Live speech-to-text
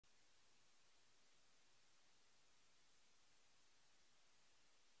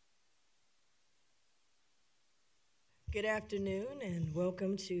Good afternoon and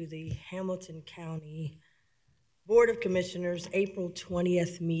welcome to the Hamilton County Board of Commissioners April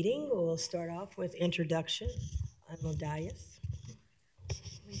 20th meeting. We'll start off with introduction. I'm Odias.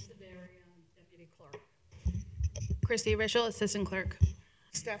 Lisa Berry, Deputy Clerk. Christy Rischel, Assistant Clerk.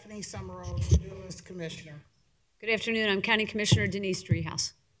 Stephanie Summerall, newest Commissioner. Good afternoon. I'm County Commissioner Denise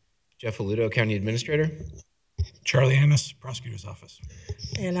Driehaus. Jeff Aludo, County Administrator. Charlie Amos, Prosecutor's Office.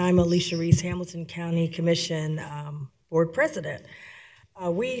 And I'm Alicia Reese, Hamilton County Commission Board President.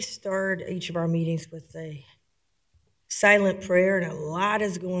 We start each of our meetings with a silent prayer, and a lot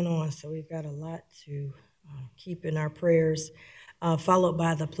is going on, so we've got a lot to keep in our prayers, followed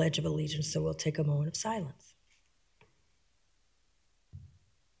by the Pledge of Allegiance. So we'll take a moment of silence.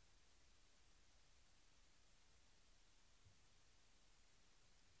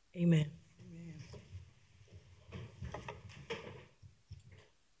 Amen.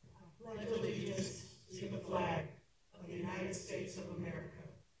 I pledge allegiance to the flag of the United States of America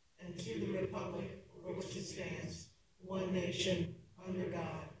and to the republic for which it stands, one nation, under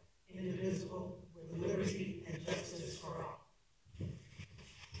God, indivisible, with liberty and justice for all.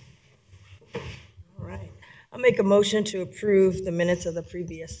 All right. I'll make a motion to approve the minutes of the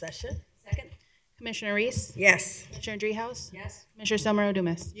previous session. Second. Commissioner Reese. Yes. Commissioner Driehaus. Yes. Commissioner Summerall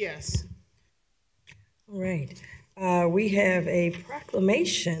Dumas. Yes. All right. We have a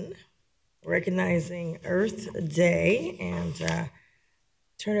proclamation recognizing Earth Day, and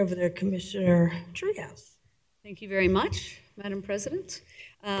turn over to Commissioner Driehaus. Thank you very much, Madam President.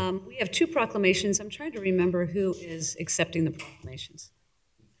 We have two proclamations. I'm trying to remember who is accepting the proclamations.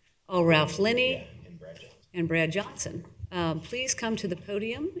 Oh, Ralph Linney and Brad Johnson. Please come to the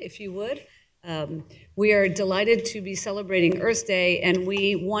podium if you would. We are delighted to be celebrating Earth Day, and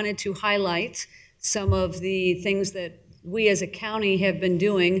we wanted to highlight some of the things that we as a county have been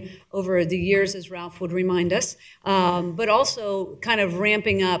doing over the years, as Ralph would remind us, but also kind of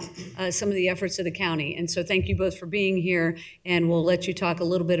ramping up some of the efforts of the county. And so thank you both for being here, and we'll let you talk a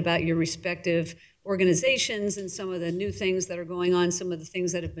little bit about your respective organizations and some of the new things that are going on, some of the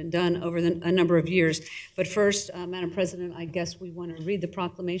things that have been done over a number of years. But first, Madam President, I guess we want to read the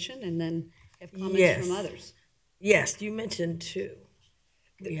proclamation and then have comments from others. Yes, you mentioned two.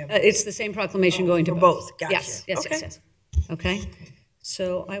 It's the same proclamation going to both. Gotcha. Yes. Okay,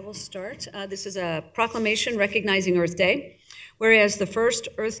 so I will start. This is a proclamation recognizing Earth Day. Whereas the first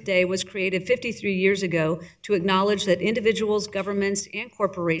Earth Day was created 53 years ago to acknowledge that individuals, governments, and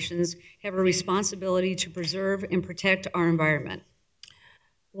corporations have a responsibility to preserve and protect our environment.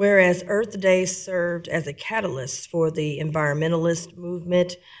 Whereas Earth Day served as a catalyst for the environmentalist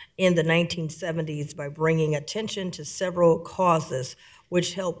movement in the 1970s by bringing attention to several causes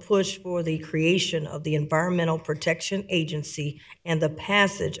which helped push for the creation of the Environmental Protection Agency and the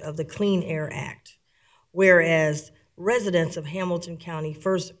passage of the Clean Air Act. Whereas residents of Hamilton County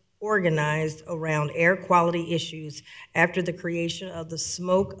first organized around air quality issues after the creation of the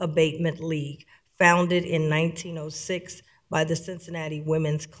Smoke Abatement League, founded in 1906 by the Cincinnati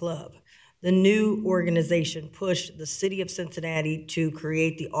Women's Club. The new organization pushed the city of Cincinnati to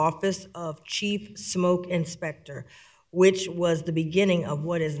create the Office of Chief Smoke Inspector, which was the beginning of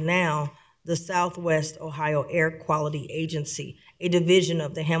what is now the Southwest Ohio Air Quality Agency, a division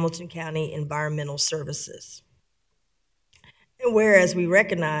of the Hamilton County Environmental Services. And whereas we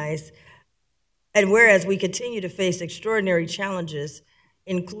continue to face extraordinary challenges,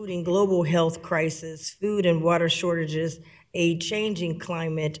 including global health crisis, food and water shortages, a changing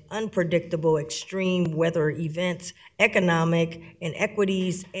climate, unpredictable extreme weather events, economic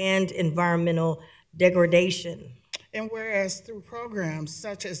inequities, and environmental degradation. And whereas through programs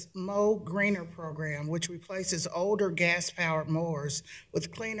such as Mow Greener program, which replaces older gas-powered mowers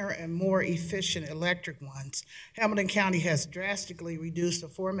with cleaner and more efficient electric ones, Hamilton County has drastically reduced the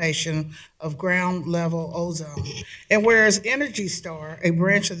formation of ground-level ozone. And whereas Energy Star, a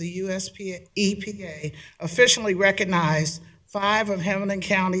branch of the US EPA, officially recognized 5 of Hamilton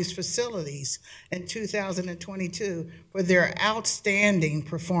County's facilities in 2022 for their outstanding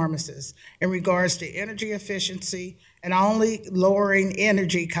performances in regards to energy efficiency and only lowering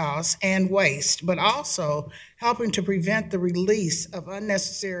energy costs and waste, but also helping to prevent the release of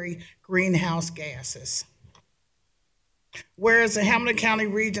unnecessary greenhouse gases. Whereas the Hamilton County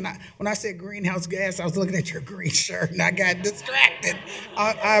region, when I said greenhouse gas, I was looking at your green shirt and I got distracted.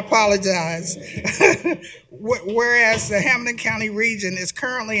 I apologize. Whereas the Hamilton County region is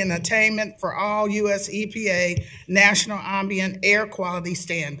currently in attainment for all US EPA National Ambient Air Quality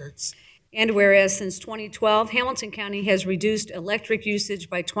Standards. And whereas since 2012, Hamilton County has reduced electric usage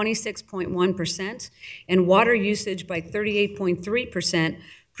by 26.1% and water usage by 38.3%,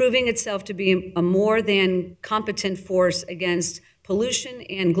 proving itself to be a more than competent force against pollution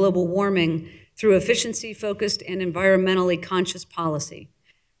and global warming through efficiency-focused and environmentally conscious policy.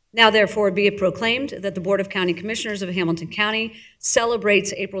 Now, therefore, be it proclaimed that the Board of County Commissioners of Hamilton County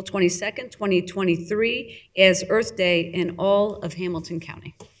celebrates April 22nd, 2023 as Earth Day in all of Hamilton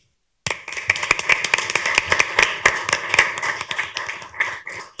County.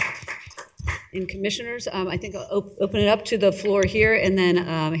 And Commissioners, I think I'll open it up to the floor here and then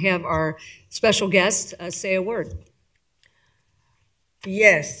have our special guest say a word.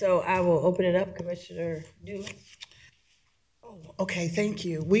 Yes, so I will open it up, Commissioner Dumas. Okay, thank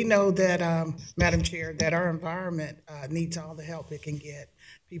you. We know that, Madam Chair, that our environment needs all the help it can get.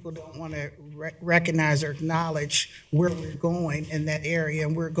 People don't want to recognize or acknowledge where we're going in that area,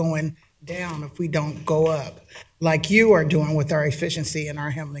 and we're going down if we don't go up, like you are doing with our efficiency in our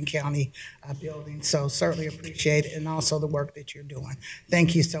Hamilton County building. So certainly appreciate it, and also the work that you're doing.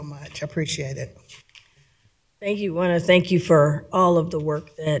 Thank you so much. I appreciate it. Thank you. I want to thank you for all of the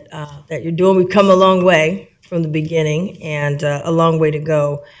work that that you're doing. We've come a long way from the beginning, and a long way to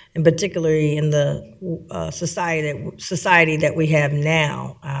go, and particularly in the society that we have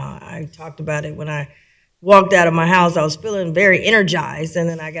now. I talked about it when I walked out of my house. I was feeling very energized, and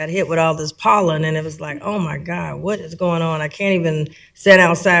then I got hit with all this pollen, and it was like, oh my God, what is going on? I can't even stand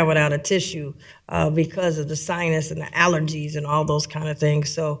outside without a tissue because of the sinus and the allergies and all those kind of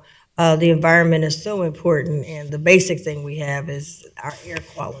things. So the environment is so important, and the basic thing we have is our air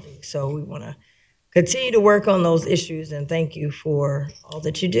quality. So we want to continue to work on those issues, and thank you for all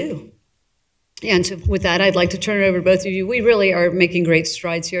that you do. Yeah, and so with that, I'd like to turn it over to both of you. We really are making great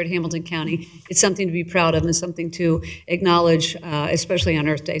strides here at Hamilton County. It's something to be proud of and something to acknowledge, especially on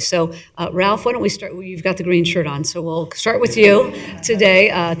Earth Day. So, Ralph, why don't we start? You've got the green shirt on, so we'll start with you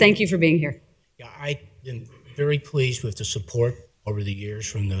today. Thank you for being here. Yeah, I've been very pleased with the support over the years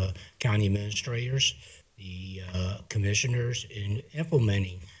from the county administrators, the commissioners in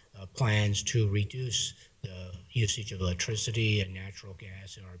implementing plans to reduce the usage of electricity and natural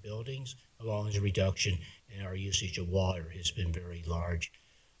gas in our buildings, along as a reduction in our usage of water has been very large,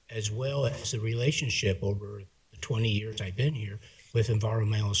 as well as the relationship over the 20 years I've been here with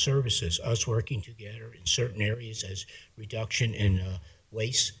environmental services, us working together in certain areas as reduction in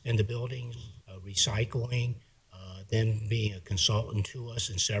waste in the buildings, recycling, them being a consultant to us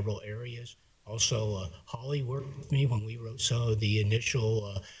in several areas. Also, Holly worked with me when we wrote some of the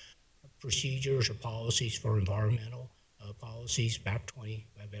initial procedures or policies for environmental policies back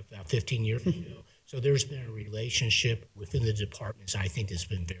about 15 years ago. So there's been a relationship within the departments I think that's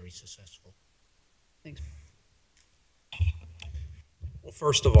been very successful. Thanks. Well,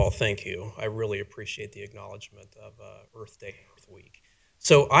 first of all, thank you. I really appreciate the acknowledgement of Earth Day, Earth Week.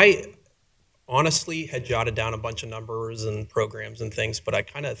 So I honestly had jotted down a bunch of numbers and programs and things, but I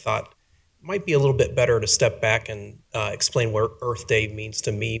kind of thought might be a little bit better to step back and explain what Earth Day means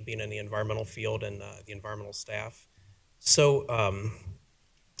to me, being in the environmental field and the environmental staff. So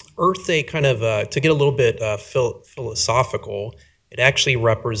Earth Day, kind of to get a little bit philosophical, it actually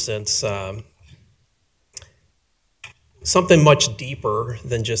represents something much deeper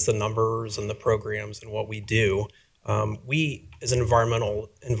than just the numbers and the programs and what we do. We, as an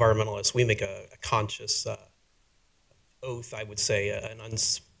environmentalist, we make a conscious oath, I would say, an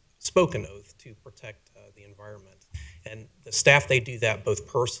unspoken oath to protect the environment. And the staff, they do that both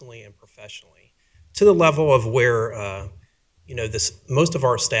personally and professionally, to the level of where, most of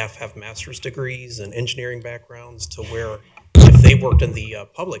our staff have master's degrees and engineering backgrounds, to where if they worked in the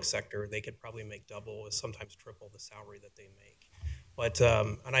public sector, they could probably make double, sometimes triple the salary that they make. But,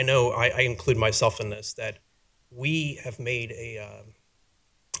 and I know I include myself in this, that we have made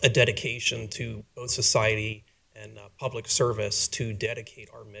a dedication to both society and public service to dedicate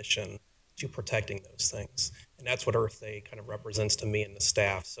our mission to protecting those things. And that's what Earth Day kind of represents to me and the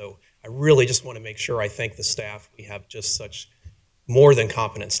staff. So I really just want to make sure I thank the staff. We have just such more than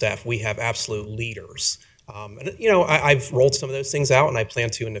competent staff. We have absolute leaders. I've rolled some of those things out, and I plan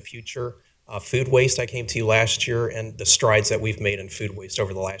to in the future. Food waste, I came to you last year, and the strides that we've made in food waste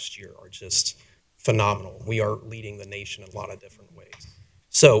over the last year are just phenomenal. We are leading the nation in a lot of different ways.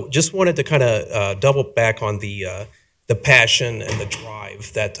 So just wanted to kind of double back on the passion and the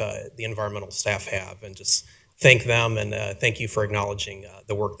drive that the environmental staff have, and just thank them, and thank you for acknowledging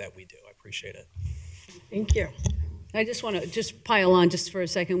the work that we do. I appreciate it. Thank you. I just want to just pile on just for a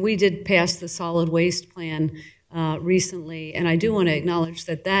second. We did pass the solid waste plan recently. And I do want to acknowledge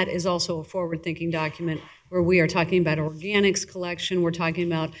that that is also a forward-thinking document where we are talking about organics collection, we're talking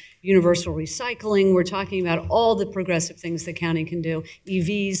about universal recycling, we're talking about all the progressive things the county can do,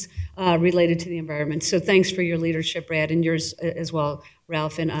 EVs related to the environment. So thanks for your leadership, Brad, and yours as well,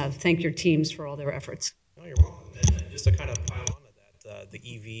 Ralph, and thank your teams for all their efforts. No, you're welcome. And just to kind of pile on to that, the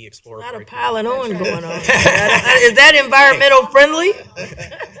EV Explorer. A lot of piling on going on. Is that environmental friendly?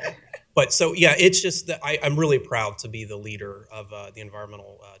 But so, yeah, it's just that I'm really proud to be the leader of the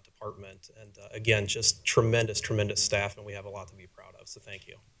environmental department. And again, just tremendous, tremendous staff, and we have a lot to be proud of. So thank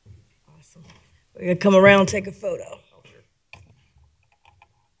you. Awesome. We're going to come around and take a photo. Oh, sure.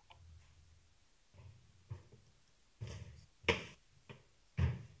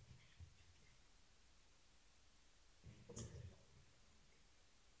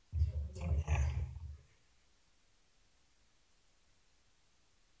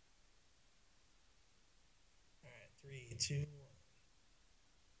 All right, 3, 2, 1.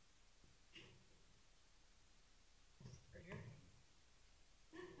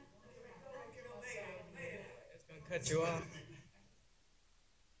 It's gonna cut you off.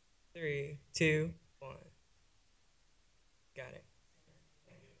 3, 2, 1. Got it.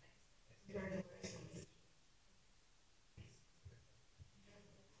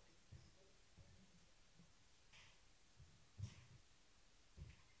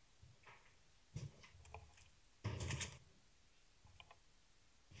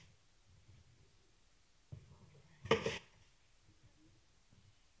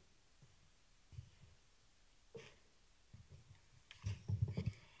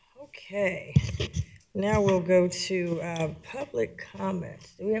 Okay. Now we'll go to public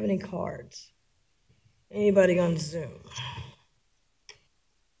comments. Do we have any cards? Anybody on Zoom?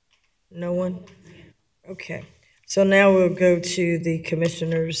 No one? Okay. So now we'll go to the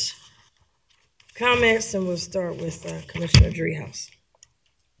commissioners' comments, and we'll start with Commissioner Dreehouse.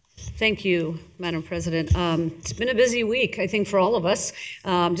 Thank you, Madam President. It's been a busy week, I think, for all of us.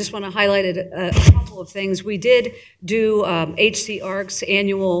 Just want to highlight a couple of things. We did do HCRC's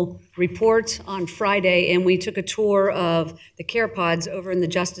annual report on Friday, and we took a tour of the care pods over in the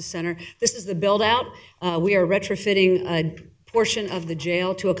Justice Center. This is the build-out. We are retrofitting a portion of the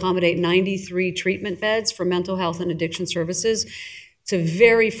jail to accommodate 93 treatment beds for mental health and addiction services. It's a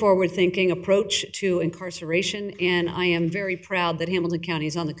very forward-thinking approach to incarceration, and I am very proud that Hamilton County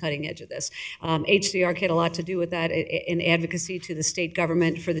is on the cutting edge of this. HCRC had a lot to do with that in advocacy to the state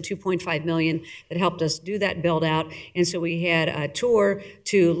government for the $2.5 million that helped us do that build-out. And so we had a tour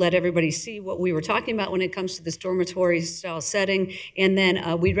to let everybody see what we were talking about when it comes to this dormitory-style setting. And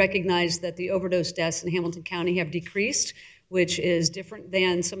then we recognized that the overdose deaths in Hamilton County have decreased, which is different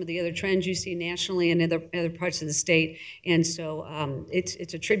than some of the other trends you see nationally and other parts of the state. And so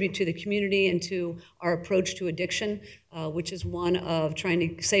it's a tribute to the community and to our approach to addiction, which is one of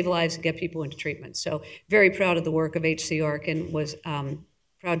trying to save lives and get people into treatment. So very proud of the work of HCRC and was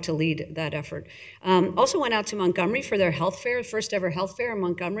proud to lead that effort. Also went out to Montgomery for their health fair, first ever health fair in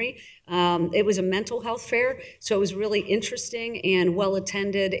Montgomery. It was a mental health fair, so it was really interesting and well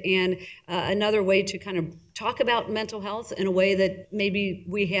attended, and another way to kind of talk about mental health in a way that maybe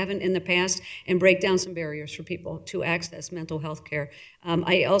we haven't in the past and break down some barriers for people to access mental health care.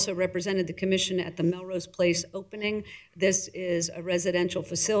 I also represented the commission at the Melrose Place opening. This is a residential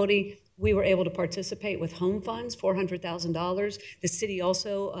facility. We were able to participate with home funds, $400,000. The city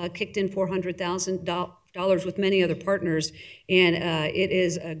also kicked in $400,000 with many other partners, and it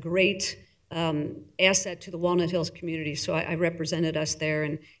is a great asset to the Walnut Hills community. So I represented us there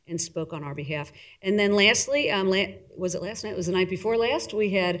and spoke on our behalf. And then lastly, was it last night? It was the night before last.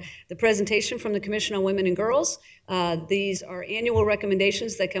 We had the presentation from the Commission on Women and Girls. These are annual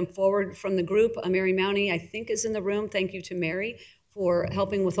recommendations that come forward from the group. Mary Mounty, I think, is in the room. Thank you to Mary for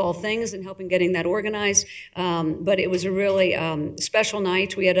helping with all things and helping getting that organized. But it was a really special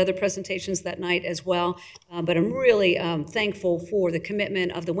night. We had other presentations that night as well. But I'm really thankful for the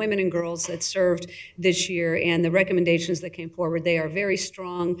commitment of the women and girls that served this year and the recommendations that came forward. They are very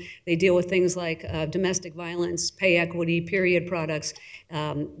strong. They deal with things like domestic violence, pay equity, period products.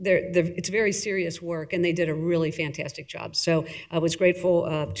 It's very serious work, and they did a really fantastic job. So I was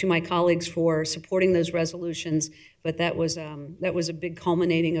grateful to my colleagues for supporting those resolutions. But that was a big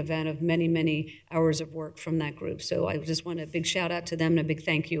culminating event of many, many hours of work from that group. So I just want a big shout out to them and a big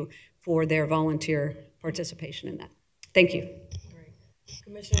thank you for their volunteer participation in that. Thank you. Right.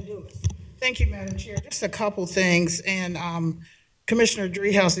 Commissioner Dumas. Thank you, Madam Chair. Just a couple things. And Commissioner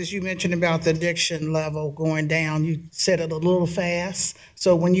Dreehouse, as you mentioned about the addiction level going down, you said it a little fast.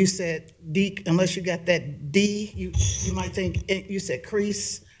 So when you said D, unless you got that D, you might think you said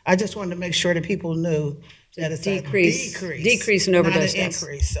crease. I just wanted to make sure that people knew that it's Decrease a decrease in not overdose an deaths.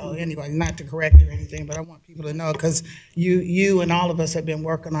 increase. So anyway, not to correct you or anything, but I want people to know because you and all of us have been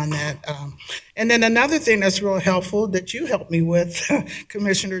working on that. And then another thing that's real helpful that you helped me with,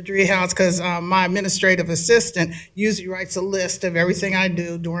 Commissioner Driehaus, because my administrative assistant usually writes a list of everything I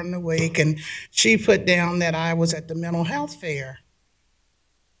do during the week, and she put down that I was at the mental health fair.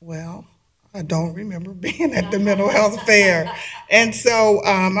 Well, I don't remember being at the mental health fair. And so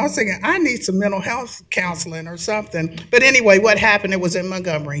I was thinking, I need some mental health counseling or something. But anyway, what happened, it was in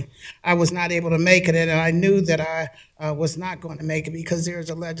Montgomery. I was not able to make it, and I knew that I was not going to make it because there's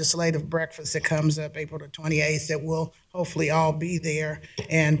a legislative breakfast that comes up April the 28th that we'll hopefully all be there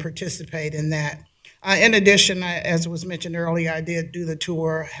and participate in that. In addition, as was mentioned earlier, I did do the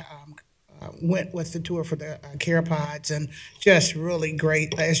tour, went with the tour for the care pods, and just really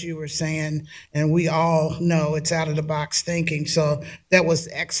great, as you were saying, and we all know it's out of the box thinking, so that was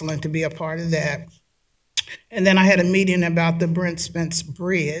excellent to be a part of that. And then I had a meeting about the Brent Spence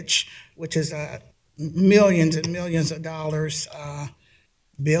Bridge, which is millions and millions of dollars,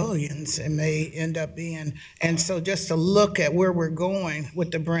 billions it may end up being. And so just to look at where we're going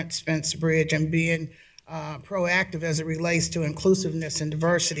with the Brent Spence Bridge and being proactive as it relates to inclusiveness and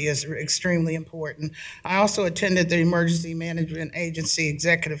diversity is extremely important. I also attended the Emergency Management Agency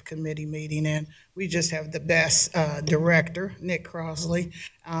Executive Committee meeting, and we just have the best director, Nick Crosley,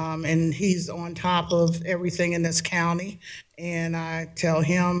 and he's on top of everything in this county. And I tell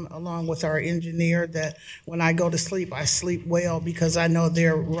him, along with our engineer, that when I go to sleep, I sleep well because I know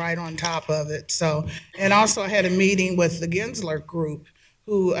they're right on top of it. So, and also I had a meeting with the Gensler Group,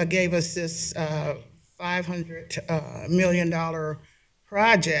 who gave us this $500 million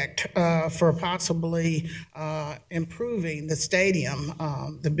project for possibly improving the stadium,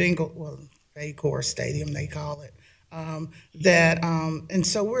 the Baycore Stadium, they call it. And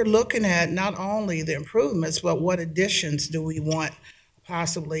so we're looking at not only the improvements, but what additions do we want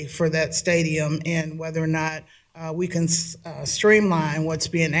possibly for that stadium, and whether or not we can streamline what's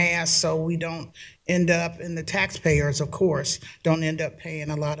being asked so we don't end up, and the taxpayers, of course, don't end up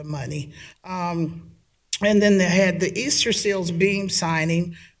paying a lot of money. And then they had the Easter Seals beam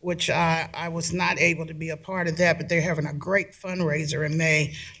signing, which I was not able to be a part of that, but they're having a great fundraiser in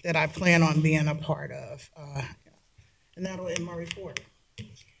May that I plan on being a part of. And that'll end my report.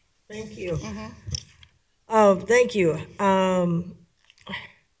 Thank you. Thank you.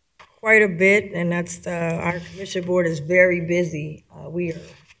 Quite a bit, and that's our commission board is very busy.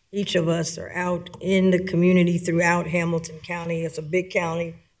 Each of us are out in the community throughout Hamilton County. It's a big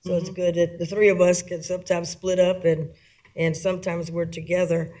county. So it's good that the three of us can sometimes split up and sometimes we're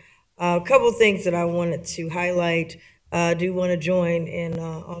together. A couple of things that I wanted to highlight. I do want to join in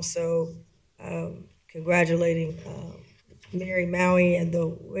also congratulating Mary Maui and the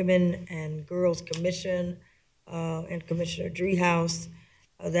Women and Girls Commission and Commissioner Driehaus.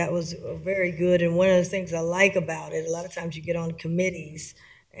 That was very good. And one of the things I like about it, a lot of times you get on committees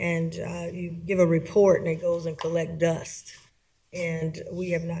and you give a report and it goes and collect dust. And we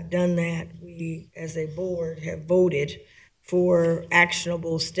have not done that. We, as a board, have voted for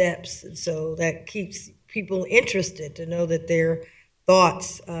actionable steps. And so that keeps people interested to know that their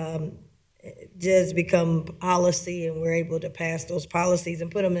thoughts does become policy, and we're able to pass those policies and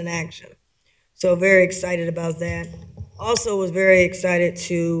put them in action. So very excited about that. Also was very excited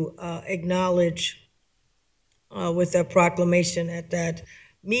to acknowledge with a proclamation at that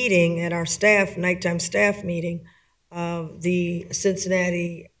meeting, at our nighttime staff meeting, the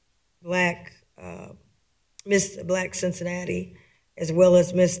Cincinnati Miss Black Cincinnati, as well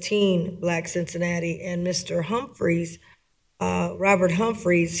as Miss Teen Black Cincinnati, and Mr. Humphreys, Robert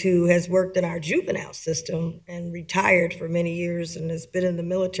Humphreys, who has worked in our juvenile system and retired for many years and has been in the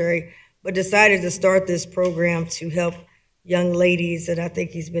military, but decided to start this program to help young ladies, and I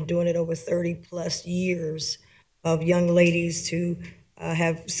think he's been doing it over 30 plus years, of young ladies to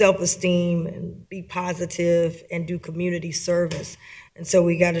have self-esteem and be positive and do community service. And so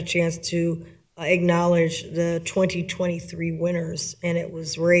we got a chance to acknowledge the 2023 winners, and it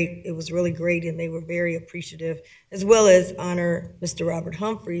was great. It was really great, and they were very appreciative, as well as honor Mr. Robert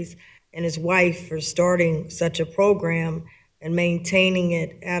Humphreys and his wife for starting such a program and maintaining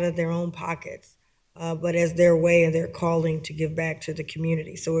it out of their own pockets, but as their way and their calling to give back to the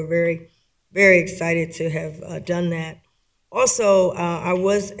community. So we're very, very excited to have done that. Also, I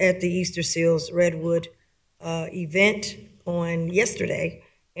was at the Easter Seals Redwood event on yesterday,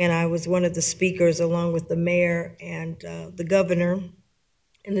 and I was one of the speakers along with the mayor and the governor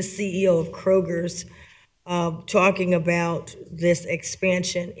and the CEO of Kroger's talking about this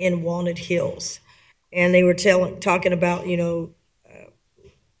expansion in Walnut Hills. And they were talking about,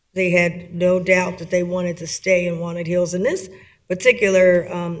 they had no doubt that they wanted to stay in Walnut Hills. And this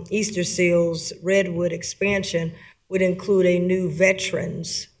particular Easter Seals Redwood expansion would include a new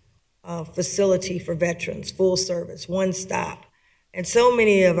veterans facility for veterans, full service, one stop. And so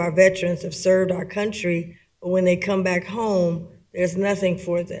many of our veterans have served our country, but when they come back home, there's nothing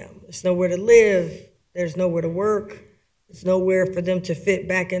for them. There's nowhere to live, there's nowhere to work, there's nowhere for them to fit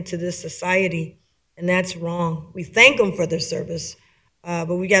back into this society, and that's wrong. We thank them for their service,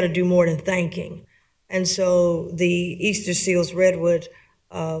 but we got to do more than thanking. And so the Easter Seals Redwood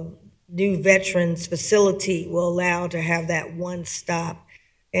new veterans facility will allow to have that one stop.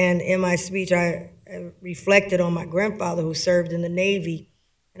 And in my speech, I reflected on my grandfather who served in the Navy,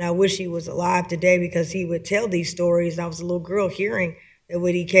 and I wish he was alive today because he would tell these stories. I was a little girl hearing that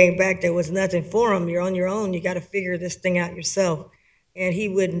when he came back, there was nothing for him. You're on your own. You got to figure this thing out yourself. And he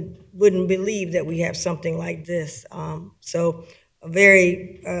wouldn't believe that we have something like this. So a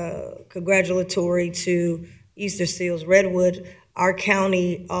very congratulatory to Easter Seals Redwood. Our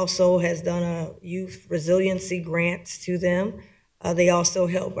county also has done a youth resiliency grants to them. They also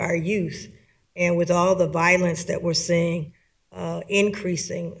help our youth. And with all the violence that we're seeing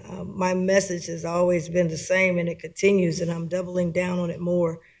increasing, my message has always been the same, and it continues, and I'm doubling down on it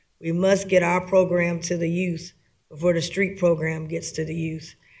more. We must get our program to the youth before the street program gets to the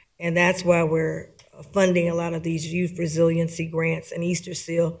youth. And that's why we're funding a lot of these youth resiliency grants, and Easter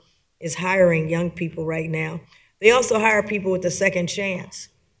Seal is hiring young people right now. They also hire people with a second chance.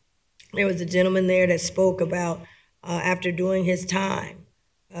 There was a gentleman there that spoke about after doing his time,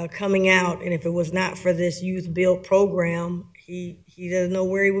 coming out, and if it was not for this youth build program, he doesn't know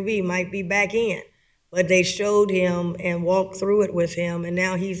where he would be. He might be back in. But they showed him and walked through it with him, and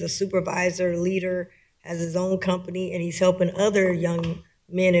now he's a supervisor, leader, has his own company, and he's helping other young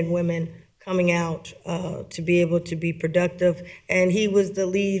men and women coming out to be able to be productive. And he was the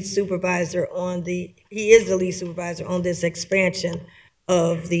lead supervisor he is the lead supervisor on this expansion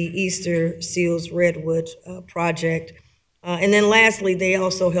of the Easter Seals Redwood project. And then lastly, they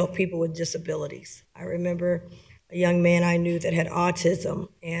also help people with disabilities. I remember a young man I knew that had autism,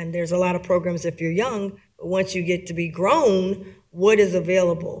 and there's a lot of programs if you're young, but once you get to be grown, what is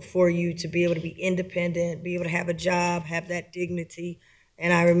available for you to be able to be independent, be able to have a job, have that dignity.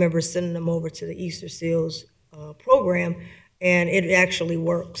 And I remember sending them over to the Easter Seals program, and it actually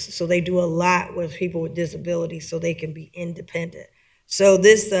works. So they do a lot with people with disabilities so they can be independent. So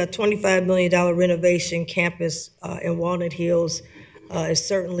this $25 million renovation campus in Walnut Hills is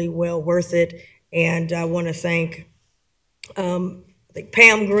certainly well worth it. And I want to thank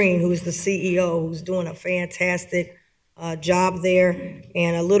Pam Green, who's the CEO, who's doing a fantastic job there.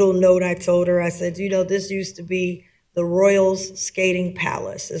 And a little note I told her, I said, you know, this used to be the Royals Skating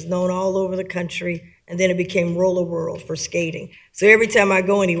Palace. It's known all over the country, and then it became Roller World for skating. So every time I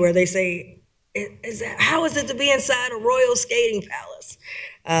go anywhere, they say, how is it to be inside a Royal Skating Palace?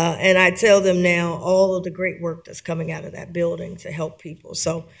 And I tell them now all of the great work that's coming out of that building to help people.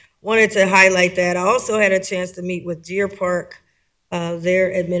 So wanted to highlight that. I also had a chance to meet with Deer Park,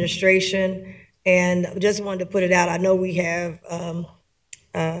 their administration, and just wanted to put it out. I know we have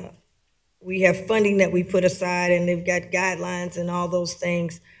funding that we put aside, and they've got guidelines and all those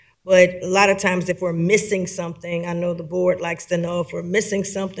things. But a lot of times if we're missing something, I know the board likes to know if we're missing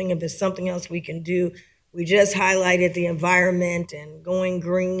something, if there's something else we can do. We just highlighted the environment and going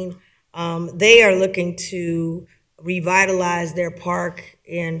green. They are looking to revitalize their park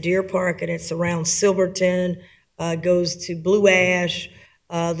in Deer Park, and it's around Silverton, goes to Blue Ash.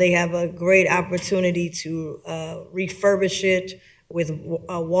 They have a great opportunity to refurbish it with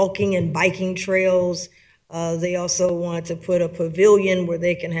walking and biking trails. They also want to put a pavilion where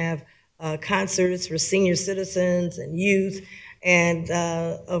they can have concerts for senior citizens and youth. And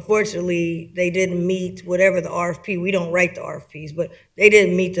unfortunately, they didn't meet whatever the RFP, we don't write the RFPs, but they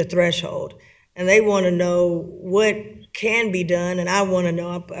didn't meet the threshold. And they want to know what can be done, and I want to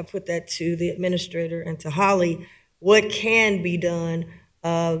know, I put that to the administrator and to Holly, what can be done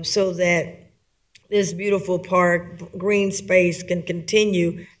so that this beautiful park, green space, can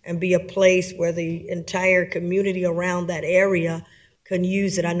continue and be a place where the entire community around that area can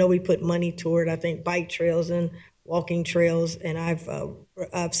use it. I know we put money toward, I think, bike trails and walking trails, and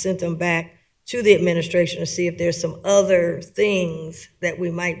I've sent them back to the administration to see if there's some other things that we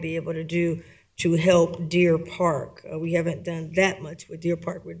might be able to do to help Deer Park. We haven't done that much with Deer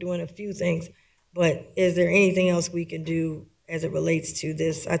Park. We're doing a few things, but is there anything else we can do as it relates to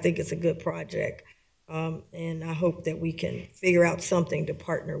this? I think it's a good project. And I hope that we can figure out something to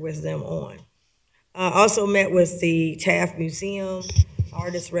partner with them on. I also met with the Taft Museum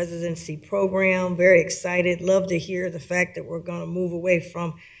Artist Residency Program. Very excited. Love to hear the fact that we're going to move away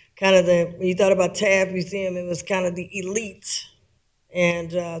from kind of when you thought about Taft Museum, it was kind of the elite.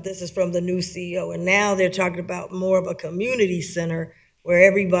 And this is from the new CEO. And now they're talking about more of a community center where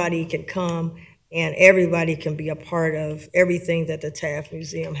everybody can come and everybody can be a part of everything that the Taft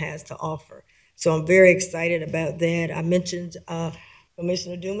Museum has to offer. So I'm very excited about that. I mentioned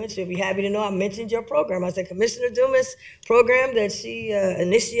Commissioner Dumas. You'll be happy to know I mentioned your program. I said, Commissioner Dumas' program that she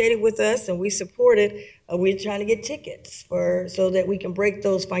initiated with us and we supported, we're trying to get tickets so that we can break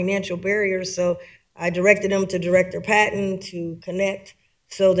those financial barriers. So I directed them to Director Patton to connect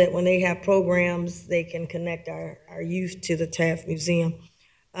so that when they have programs, they can connect our youth to the Taft Museum.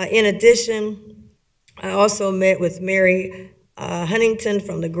 In addition, I also met with Mary Huntington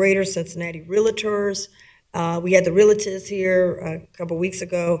from the Greater Cincinnati Realtors. We had the realtors here a couple weeks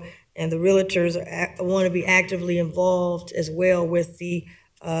ago, and the realtors want to be actively involved as well with the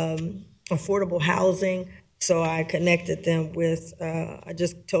affordable housing. So I connected them with, I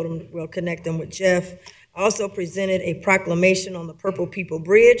just told them we'll connect them with Jeff. I also presented a proclamation on the Purple People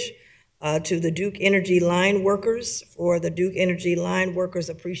Bridge to the Duke Energy line workers for the Duke Energy Line Workers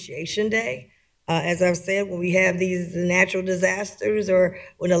Appreciation Day. As I've said, when we have these natural disasters or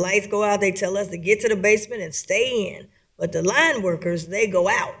when the lights go out, they tell us to get to the basement and stay in. But the line workers, they go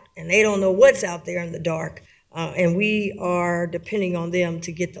out and they don't know what's out there in the dark. And we are depending on them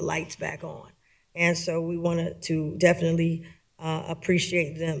to get the lights back on. And so we wanted to definitely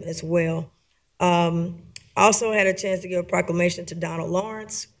appreciate them as well. Also had a chance to give a proclamation to Donald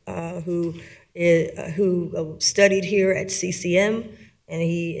Lawrence, who studied here at CCM. And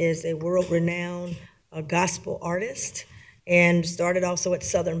he is a world-renowned gospel artist and started also at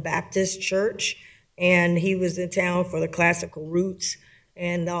Southern Baptist Church. And he was in town for the classical roots.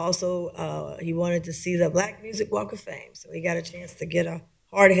 And also he wanted to see the Black Music Walk of Fame. So he got a chance to get a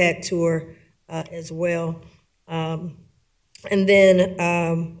hard hat tour as well. And then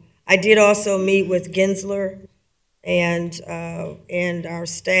I did also meet with Gensler and our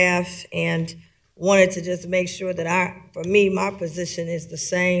staff and wanted to just make sure that for me, my position is the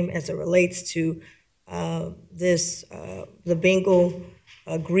same as it relates to the bingo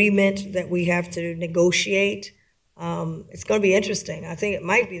agreement that we have to negotiate. It's going to be interesting. I think it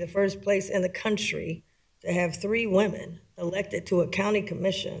might be the first place in the country to have 3 women elected to a county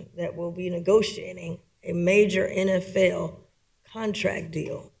commission that will be negotiating a major NFL contract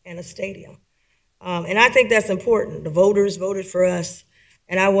deal and a stadium. And I think that's important. The voters voted for us,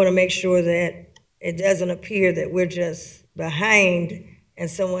 and I want to make sure that it doesn't appear that we're just behind and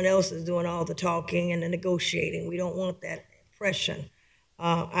someone else is doing all the talking and the negotiating. We don't want that impression.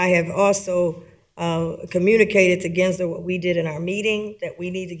 I have also communicated to Gensler what we did in our meeting, that we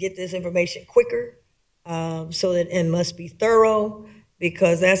need to get this information quicker so that it must be thorough,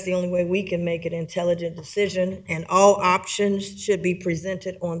 because that's the only way we can make an intelligent decision, and all options should be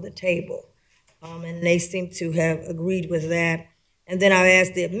presented on the table. And they seem to have agreed with that. And then I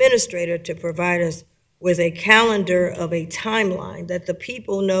asked the administrator to provide us with a calendar of a timeline that the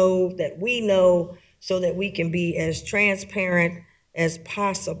people know, that we know, so that we can be as transparent as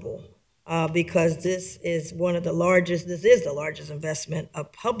possible. Because this is the largest investment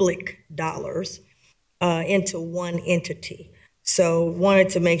of public dollars into one entity. So wanted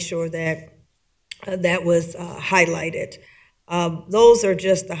to make sure that that was highlighted. Those are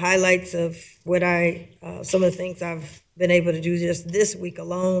just the highlights of what some of the things I've been able to do just this week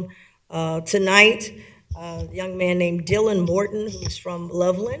alone. Tonight, a young man named Dylan Morton, who's from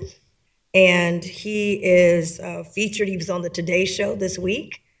Loveland, and he is featured. He was on the Today Show this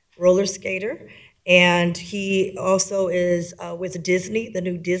week, roller skater, and he also is with Disney, the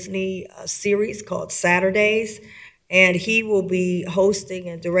new Disney series called Saturdays, and he will be hosting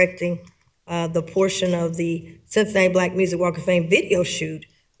and directing the portion of the Cincinnati Black Music Walk of Fame video shoot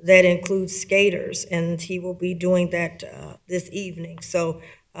that includes skaters, and he will be doing that this evening. So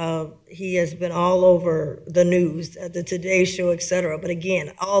he has been all over the news, the Today Show, et cetera. But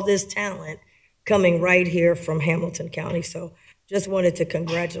again, all this talent coming right here from Hamilton County. So just wanted to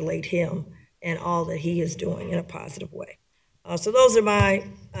congratulate him and all that he is doing in a positive way. So those are my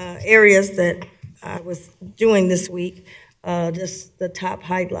areas that I was doing this week, just the top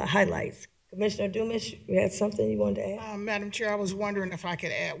highlights. Commissioner Dumas, you had something you wanted to add? Madam Chair, I was wondering if I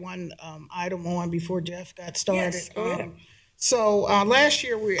could add one item on before Jeff got started. Yes, go ahead. So last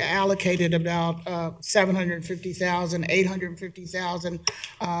year we allocated about $750,000,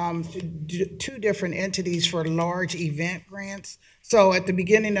 $850,000 to 2 different entities for large event grants. So at the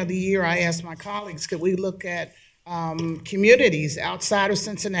beginning of the year, I asked my colleagues, could we look at communities outside of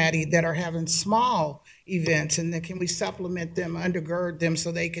Cincinnati that are having small events, and then can we supplement them, undergird them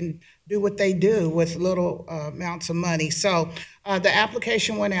so they can do what they do with little amounts of money. So the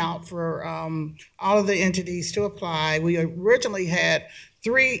application went out for all of the entities to apply. We originally had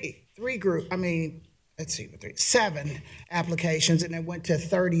seven applications, and it went to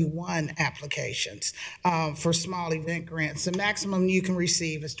 31 applications for small event grants. The maximum you can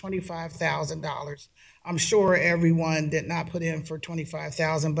receive is $25,000. I'm sure everyone did not put in for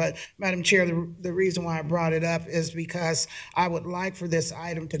 $25,000, but Madam Chair, the reason why I brought it up is because I would like for this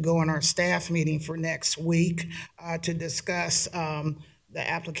item to go in our staff meeting for next week to discuss the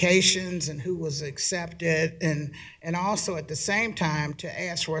applications and who was accepted, and also at the same time to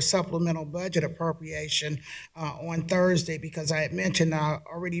ask for a supplemental budget appropriation on Thursday, because I had mentioned I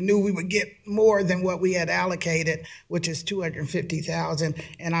already knew we would get more than what we had allocated, which is $250,000,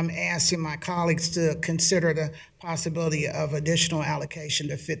 and I'm asking my colleagues to consider the possibility of additional allocation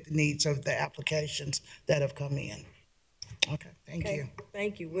to fit the needs of the applications that have come in. Okay, thank you.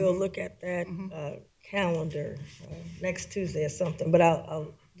 Thank you. We'll look at that calendar next Tuesday or something, but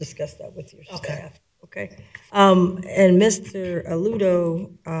I'll discuss that with your staff. Okay. And Mr.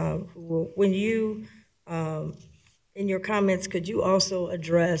 Aludo, when you, in your comments, could you also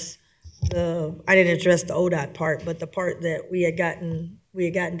address I didn't address the ODOT part, but the part that we had gotten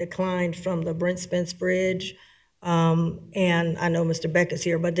declined from the Brent Spence Bridge. And I know Mr. Beck is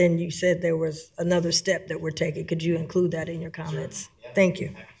here, but then you said there was another step that we're taking. Could you include that in your comments? Sure. Yeah. Thank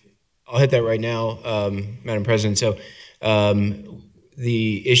you. I'll hit that right now, Madam President. So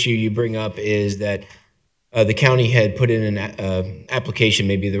the issue you bring up is that the county had put in an application,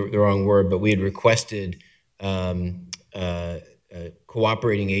 maybe the wrong word, but we had requested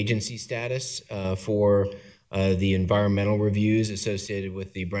cooperating agency status for the environmental reviews associated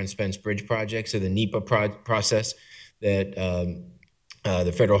with the Brent Spence Bridge project. So the NEPA process that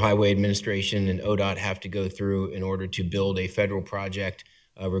the Federal Highway Administration and ODOT have to go through in order to build a federal project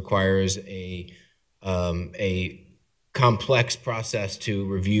requires a complex process to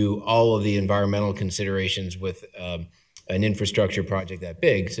review all of the environmental considerations with an infrastructure project that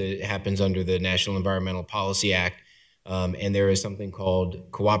big. So it happens under the National Environmental Policy Act. And there is something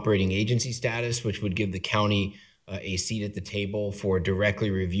called cooperating agency status, which would give the county a seat at the table for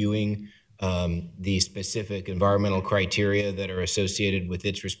directly reviewing the specific environmental criteria that are associated with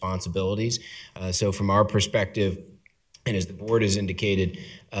its responsibilities. So from our perspective, and as the board has indicated,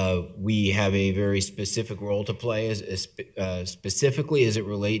 we have a very specific role to play, specifically as it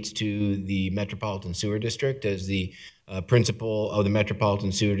relates to the Metropolitan Sewer District. As the principal of the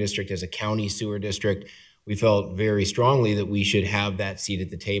Metropolitan Sewer District, as a county sewer district, we felt very strongly that we should have that seat at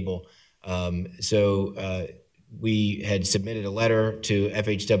the table. So we had submitted a letter to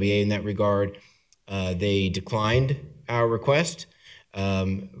FHWA in that regard. They declined our request.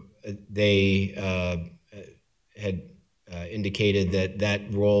 They had indicated that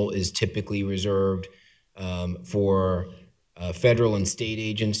that role is typically reserved for federal and state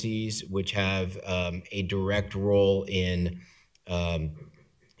agencies, which have a direct role in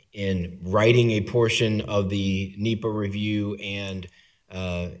writing a portion of the NEPA review, and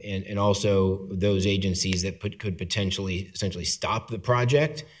also those agencies that could potentially essentially stop the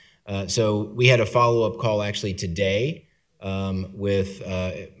project. So we had a follow-up call actually today with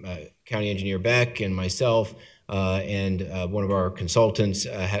County Engineer Beck and myself, and one of our consultants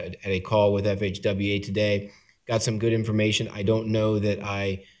had a call with FHWA today. Got some good information. I don't know that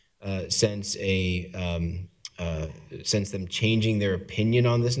I sense them changing their opinion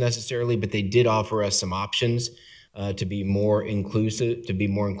on this necessarily, but they did offer us some options to be more inclusive, to be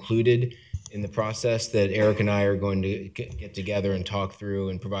more included in the process, that Eric and I are going to get together and talk through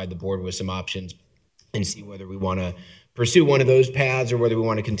and provide the board with some options and see whether we want to pursue one of those paths or whether we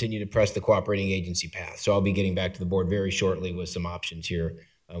want to continue to press the cooperating agency path. So I'll be getting back to the board very shortly with some options here.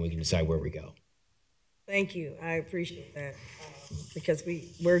 We can decide where we go. Thank you. I appreciate that because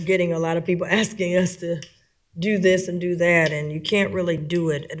we're getting a lot of people asking us to do this and do that, and you can't really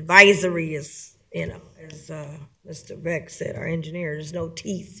do it. Advisory is, as Mr. Beck said, our engineer, there's no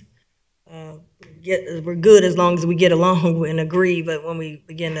teeth. We're good as long as we get along and agree, but when we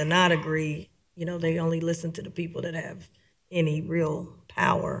begin to not agree, they only listen to the people that have any real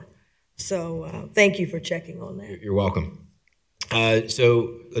power. So thank you for checking on that. You're welcome.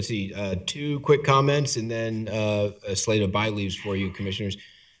 So let's see, 2 quick comments and then a slate of by-leaves for you, commissioners.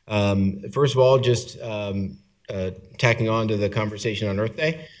 First of all, just tacking on to the conversation on Earth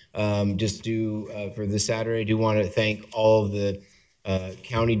Day, for this Saturday, I do want to thank all of the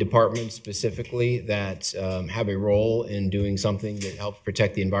county departments specifically that have a role in doing something that helps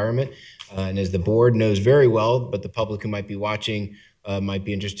protect the environment. And as the board knows very well, but the public who might be watching might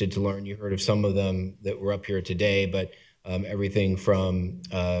be interested to learn, you heard of some of them that were up here today, but everything from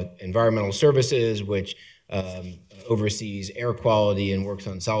environmental services, which oversees air quality and works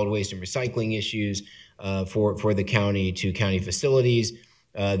on solid waste and recycling issues for the county, to county facilities,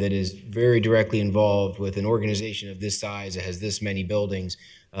 that is very directly involved with an organization of this size that has this many buildings.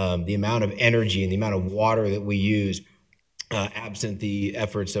 The amount of energy and the amount of water that we use, absent the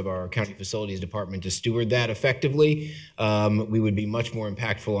efforts of our county facilities department to steward that effectively, we would be much more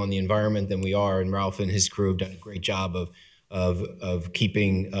impactful on the environment than we are. And Ralph and his crew have done a great job of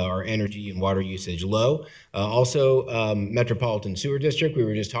keeping our energy and water usage low. Also, Metropolitan Sewer District, we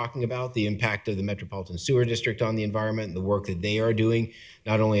were just talking about the impact of the Metropolitan Sewer District on the environment and the work that they are doing,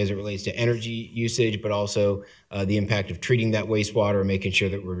 not only as it relates to energy usage, but also the impact of treating that wastewater, making sure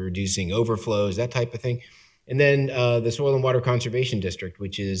that we're reducing overflows, that type of thing. And then the Soil and Water Conservation District,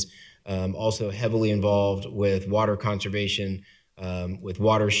 which is also heavily involved with water conservation, with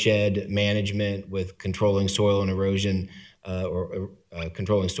watershed management, with controlling soil and erosion,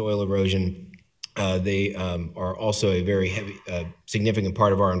 controlling soil erosion. They are also a very heavy, significant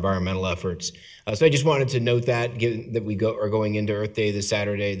part of our environmental efforts. So I just wanted to note that, given that we are going into Earth Day this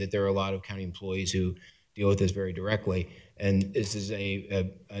Saturday, that there are a lot of county employees who deal with this very directly. And this is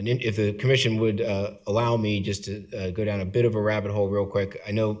if the commission would allow me just to go down a bit of a rabbit hole real quick.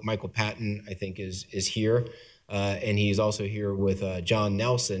 I know Michael Patton, I think, is here, and he's also here with John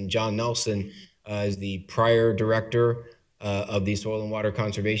Nelson. John Nelson is the prior director of the Soil and Water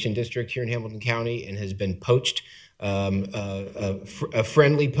Conservation District here in Hamilton County, and has been poached, a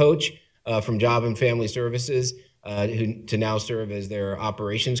friendly poach from Job and Family Services, to now serve as their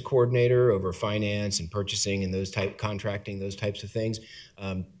operations coordinator over finance and purchasing and contracting, those types of things.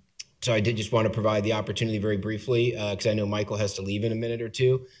 So I did just want to provide the opportunity very briefly, because I know Michael has to leave in a minute or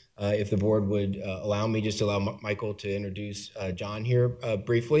two. If the board would allow me, just to allow Michael to introduce John here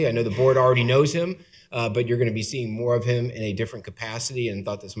briefly. I know the board already knows him, but you're going to be seeing more of him in a different capacity, and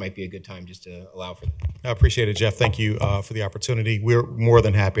thought this might be a good time just to allow for that. I appreciate it, Jeff. Thank you for the opportunity. We're more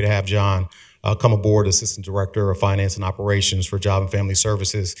than happy to have John come aboard, Assistant Director of Finance and Operations for Job and Family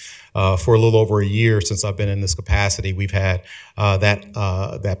Services. For a little over a year since I've been in this capacity, we've had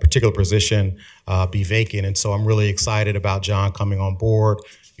that particular position be vacant, and so I'm really excited about John coming on board.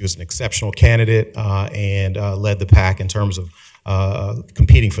 He was an exceptional candidate and led the pack in terms of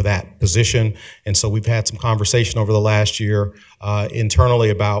competing for that position. And so we've had some conversation over the last year internally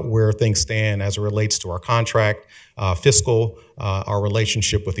about where things stand as it relates to our contract, fiscal, our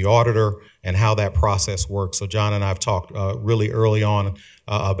relationship with the auditor, and how that process works. So John and I have talked really early on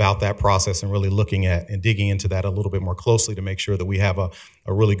about that process, and really looking at and digging into that a little bit more closely to make sure that we have a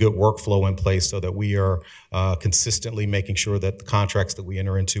really good workflow in place, so that we are consistently making sure that the contracts that we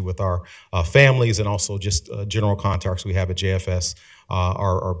enter into with our families, and also just general contracts we have at JFS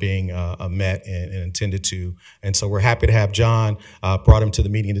are being met and intended to. And so we're happy to have John. Brought him to the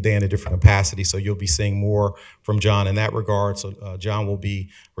meeting today in a different capacity, so you'll be seeing more from John in that regard. So John will be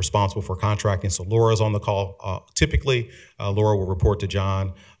responsible for contracting. So Laura's on the call. Typically, Laura will report to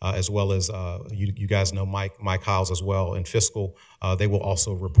John, as well as you guys know Mike Hiles as well in fiscal. They will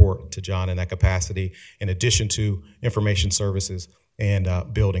also report to John in that capacity, in addition to information services and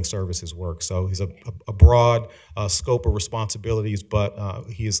building services work. So he's a broad scope of responsibilities, but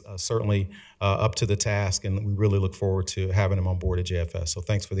he is certainly up to the task, and we really look forward to having him on board at JFS. So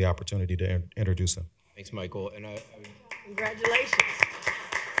thanks for the opportunity to introduce him. Thanks, Michael. And Congratulations.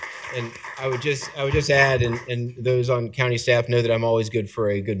 And I would just add, and those on county staff know that I'm always good for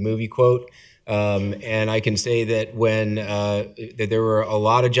a good movie quote. And I can say that when that there were a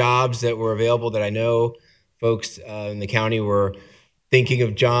lot of jobs that were available that I know folks in the county were thinking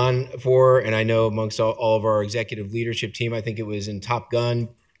of John for, and I know amongst all of our executive leadership team, I think it was in Top Gun,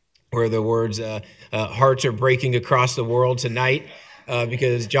 where the words "hearts are breaking across the world tonight,"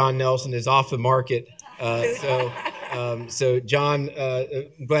 because John Nelson is off the market. So John,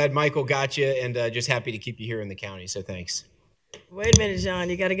 glad Michael got you, and just happy to keep you here in the county. So thanks. Wait a minute, John.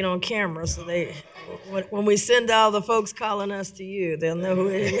 You got to get on camera, so when we send all the folks calling us to you, they'll know who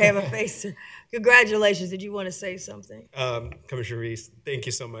you have a face. Congratulations. Did you want to say something? Commissioner Reese, thank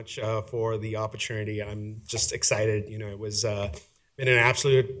you so much for the opportunity. I'm just excited. You know, it was been an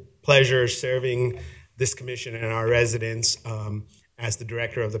absolute pleasure serving this commission and our residents as the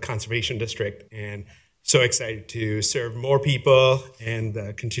director of the Conservation District, and so excited to serve more people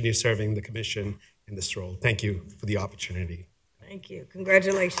and continue serving the commission in this role. Thank you for the opportunity. Thank you.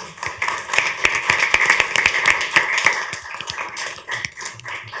 Congratulations.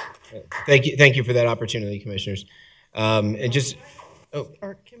 Thank you for that opportunity, commissioners. And just,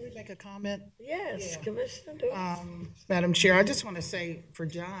 Or can we make a comment? Yes, Commissioner Dewey. Madam Chair, I just want to say for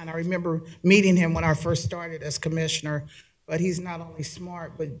John, I remember meeting him when I first started as commissioner, but he's not only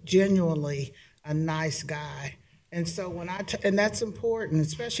smart, but genuinely a nice guy. And so and that's important,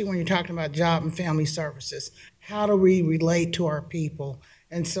 especially when you're talking about job and family services. How do we relate to our people?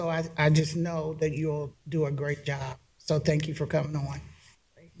 And so I just know that you'll do a great job. So thank you for coming on.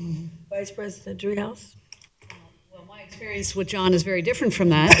 Vice President Dreehouse. Well, my experience with John is very different from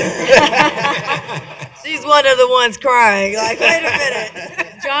that. She's one of the ones crying, like, wait a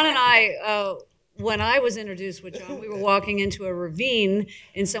minute. John and I, when I was introduced with John, we were walking into a ravine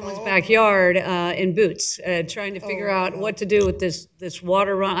in someone's backyard in boots, trying to figure out what to do with this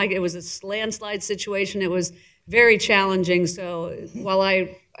water run. It was a landslide situation. It was very challenging. So while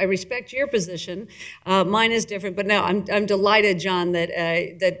I respect your position, mine is different. But no, I'm delighted, John,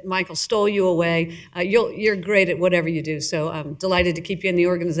 that Michael stole you away. You're great at whatever you do. So I'm delighted to keep you in the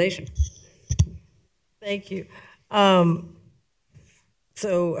organization. Thank you. Mr.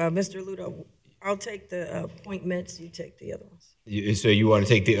 Ludo, I'll take the appointments, you take the other ones. So you want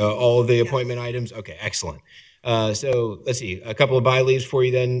to take all of the appointment items? Okay, excellent. So let's see, a couple of by leaves for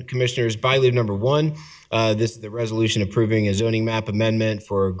you then, commissioners. By leave number 1, this is the resolution approving a zoning map amendment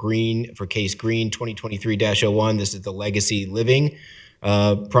for case Green 2023-01. This is the Legacy Living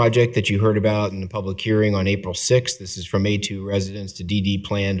project that you heard about in the public hearing on April 6th. This is from A2 residence to DD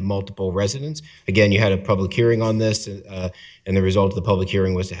planned multiple residence. Again, you had a public hearing on this, and the result of the public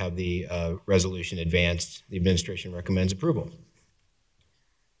hearing was to have the resolution advanced. The administration recommends approval.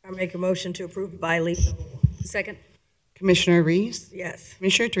 I make a motion to approve by leave number 1. Second. Commissioner Reese? Yes.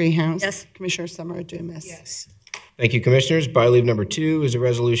 Commissioner Dreehouse? Yes. Commissioner Summer Dumas? Yes. Thank you, commissioners. By leave number 2 is a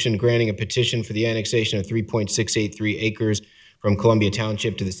resolution granting a petition for the annexation of 3.683 acres from Columbia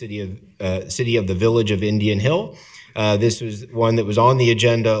Township to the city of the Village of Indian Hill. This was one that was on the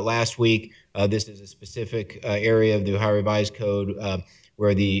agenda last week. This is a specific area of the Ohio Revised Code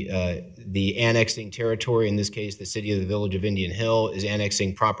where the annexing territory, in this case, the city of the Village of Indian Hill, is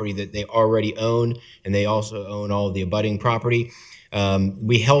annexing property that they already own, and they also own all of the abutting property.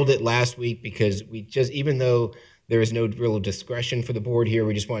 We held it last week because even though there is no real discretion for the board here,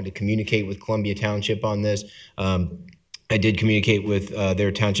 we just wanted to communicate with Columbia Township on this. I did communicate with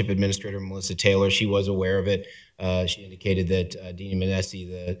their township administrator, Melissa Taylor. She was aware of it. She indicated that Dean Manessi,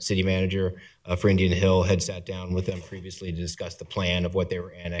 the city manager for Indian Hill, had sat down with them previously to discuss the plan of what they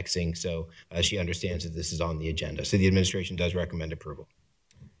were annexing. So she understands that this is on the agenda. So the administration does recommend approval.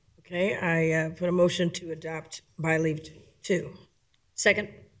 Okay, I put a motion to adopt by leave 2. Second.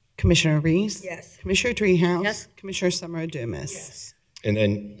 Commissioner Reese? Yes. Commissioner Dreehouse? Yes. Commissioner Summer Dumas? Yes. And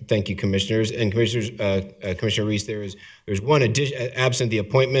then, thank you, commissioners. And commissioners, Commissioner Reese, there's one addition, absent the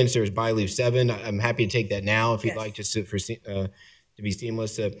appointments, there's by leave 7. I'm happy to take that now if you'd like, just to be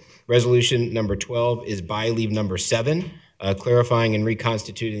seamless. Resolution number 12 is by leave number 7, clarifying and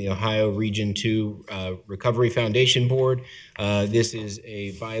reconstituting the Ohio Region 2 Recovery Foundation Board. This is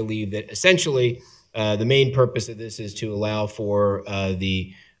a by leave that essentially, the main purpose of this is to allow for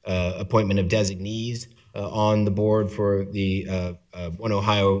the appointment of designees on the board for the One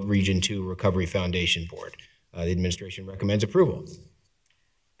Ohio Region 2 Recovery Foundation Board. The administration recommends approval.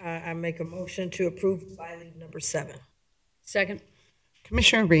 I make a motion to approve by leave number 7. Second.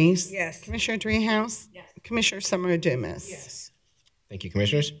 Commissioner Reese? Yes. Commissioner Dreehouse? Yes. Commissioner Summer Dumas? Yes. Thank you,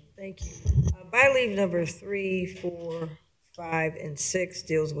 commissioners. Thank you. By leave number 3, 4, 5, and 6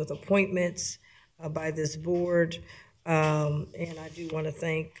 deals with appointments by this board. And I do want to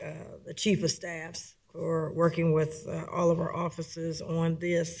thank the chief of staffs for working with all of our offices on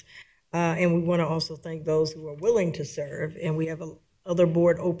this. And we want to also thank those who are willing to serve. And we have other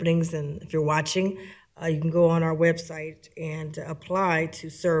board openings, and if you're watching, you can go on our website and apply to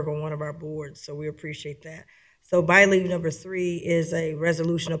serve on one of our boards. So we appreciate that. So by leave number 3 is a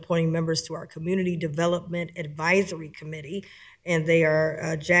resolution appointing members to our Community Development Advisory Committee. And they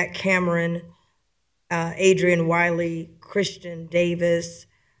are Jack Cameron, Adrian Wiley, Christian Davis,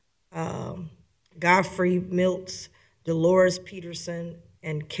 Godfrey Miltz, Dolores Peterson,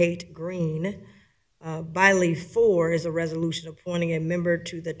 and Kate Green. By leave 4 is a resolution appointing a member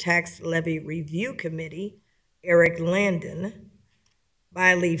to the Tax Levy Review Committee, Eric Landon.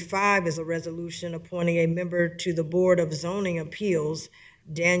 By leave 5 is a resolution appointing a member to the Board of Zoning Appeals,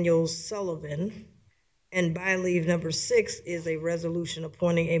 Daniel Sullivan. And by leave number 6 is a resolution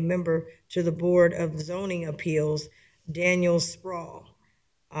appointing a member to the Board of Zoning Appeals, Daniel Sproul.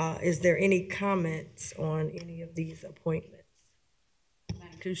 Is there any comments on any of these appointments?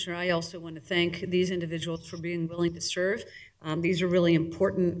 Madam Commissioner, I also want to thank these individuals for being willing to serve. These are really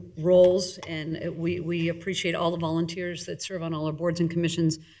important roles, and we appreciate all the volunteers that serve on all our boards and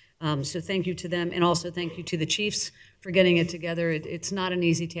commissions. So thank you to them, and also thank you to the chiefs for getting it together. It's not an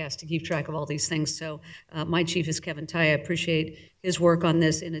easy task to keep track of all these things. So my chief is Kevin Ty. I appreciate his work on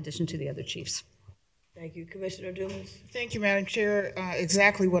this in addition to the other chiefs. Thank you. Commissioner Dumas? Thank you, Madam Chair.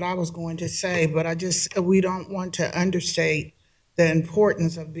 Exactly what I was going to say, but we don't want to understate the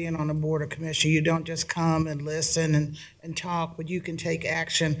importance of being on a board or commission. You don't just come and listen and talk, but you can take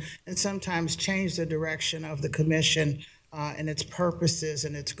action and sometimes change the direction of the commission and its purposes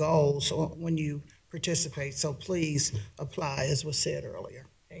and its goals when you participate. So please apply, as was said earlier.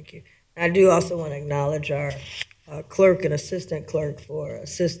 Thank you. I do also want to acknowledge our clerk and assistant clerk for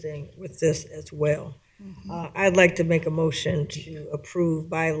assisting with this as well. I'd like to make a motion to approve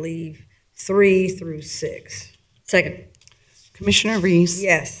by leave 3 through 6. Second. Commissioner Reese?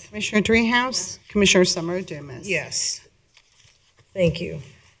 Yes. Commissioner Dreehouse? Commissioner Summer Dumas? Yes. Thank you.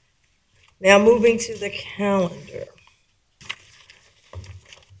 Now moving to the calendar.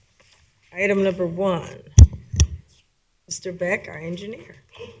 Item number 1. Mr. Beck, our engineer.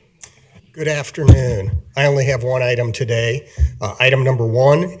 Good afternoon. I only have one item today. Item number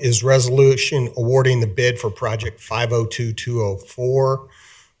 1 is resolution awarding the bid for project 502204,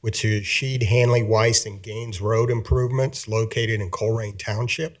 which is Sheed, Hanley, Weiss, and Gaines Road improvements located in Colerain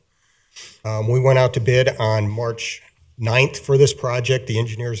Township. We went out to bid on March 9th for this project. The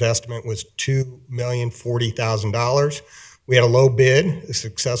engineer's estimate was $2,040,000. We had a low bid, a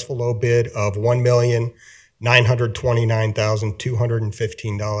successful low bid of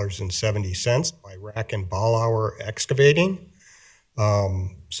 $1,929,215.70 by Rack and Ballauer Excavating.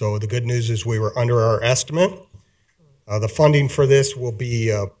 So the good news is we were under our estimate. The funding for this will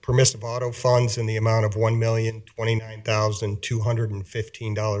be permissive auto funds in the amount of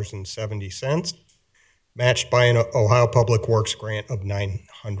 $1,029,215.70, matched by an Ohio Public Works grant of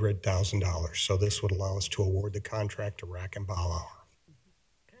 $900,000. So this would allow us to award the contract to Rack and Ballauer.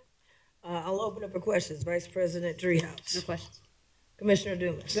 I'll open up for questions. Vice President Dreehouse. No questions. Commissioner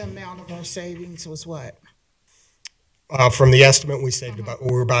Dumas. The amount of our savings was what? From the estimate, we saved we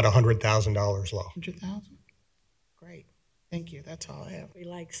were about $100,000 low. 100,000. Great. Thank you. That's all I have. We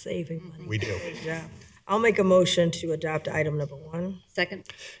like saving money. We do. Great job. I'll make a motion to adopt item number 1. Second.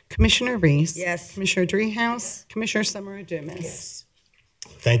 Commissioner Reese? Yes. Commissioner Dreehouse? Commissioner Summer Dumas? Yes.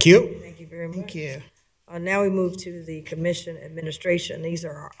 Thank you. Thank you very much. Thank you. Now we move to the commission administration. These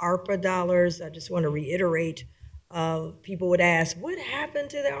are our ARPA dollars. I just want to reiterate, people would ask, what happened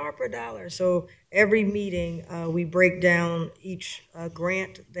to the ARPA dollars? So every meeting, we break down each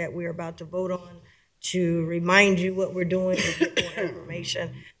grant that we're about to vote on to remind you what we're doing to get more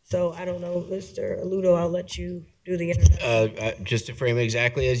information. So I don't know, Mr. Aludo, I'll let you do the introduction. Just to frame it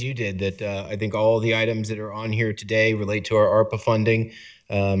exactly as you did, that I think all the items that are on here today relate to our ARPA funding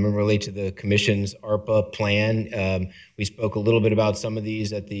and relate to the Commission's ARPA plan. We spoke a little bit about some of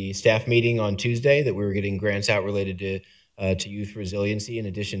these at the staff meeting on Tuesday, that we were getting grants out related to youth resiliency in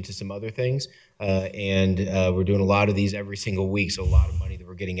addition to some other things. And we're doing a lot of these every single week, so a lot of money that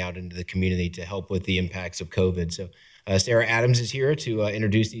we're getting out into the community to help with the impacts of COVID. So Sarah Adams is here to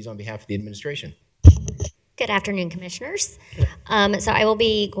introduce these on behalf of the administration. Good afternoon, Commissioners. So I will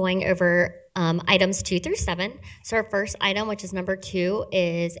be going over items 2 through 7. So our first item, which is number 2,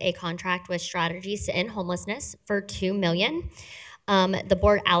 is a contract with Strategies to End Homelessness for $2 million. The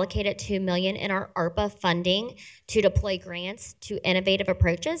board allocated $2 million in our ARPA funding to deploy grants to innovative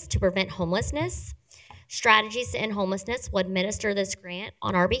approaches to prevent homelessness. Strategies to End Homelessness will administer this grant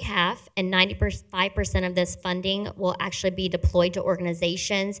on our behalf, and 95% of this funding will actually be deployed to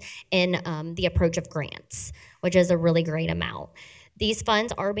organizations in the approach of grants, which is a really great amount. These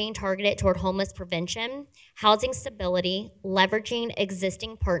funds are being targeted toward homeless prevention, housing stability, leveraging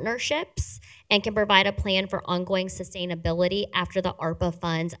existing partnerships, and can provide a plan for ongoing sustainability after the ARPA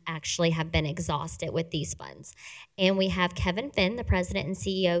funds actually have been exhausted with these funds. And we have Kevin Finn, the president and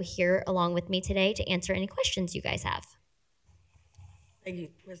CEO, here along with me today to answer any questions you guys have. Thank you.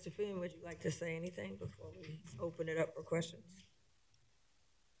 Mr. Finn, would you like to say anything before we open it up for questions?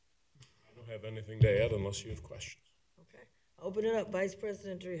 I don't have anything to add unless you have questions. Okay. Open it up, Vice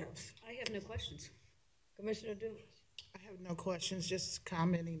President Dreehouse. I have no questions. Commissioner Dumas. I have no questions, just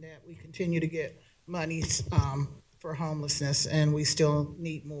commenting that we continue to get monies for homelessness, and we still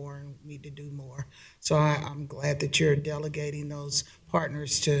need more and need to do more. So I'm glad that you're delegating those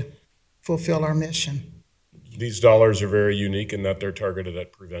partners to fulfill our mission. These dollars are very unique in that they're targeted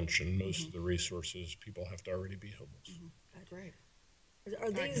at prevention. Most of the resources, people have to already be homeless. Great. Are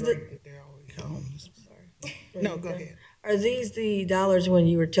these they're already homeless. Sorry. No, go ahead. Are these the dollars when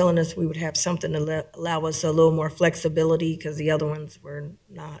you were telling us we would have something to allow us a little more flexibility because the other ones were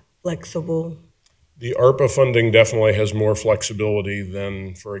not flexible? The ARPA funding definitely has more flexibility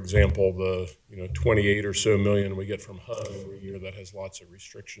than, for example, the 28 or so million we get from HUD every year that has lots of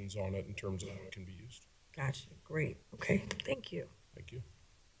restrictions on it in terms of how it can be used. Gotcha. Great. Okay. Thank you. Thank you.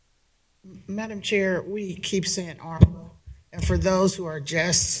 Madam Chair, we keep saying ARPA. And for those who are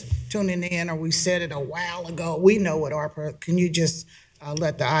just tuning in, or we said it a while ago, we know what ARPA. Can you just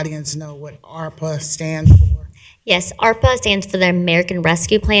let the audience know what ARPA stands for? Yes, ARPA stands for the American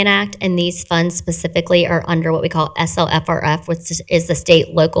Rescue Plan Act, and these funds specifically are under what we call SLFRF, which is the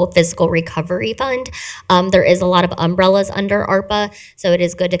State Local Physical Recovery Fund. There is a lot of umbrellas under ARPA, so it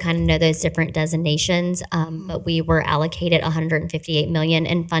is good to kind of know those different designations. But we were allocated $158 million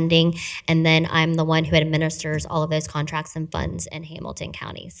in funding, and then I'm the one who administers all of those contracts and funds in Hamilton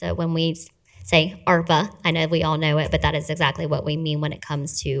County. So when we say ARPA, I know we all know it, but that is exactly what we mean when it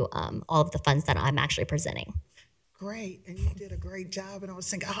comes to all of the funds that I'm actually presenting. Great, and you did a great job, and I was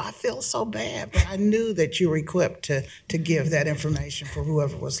thinking, oh, I feel so bad, but I knew that you were equipped to give that information for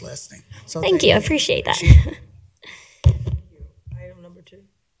whoever was listening. So thank you. I appreciate that. Item number 2.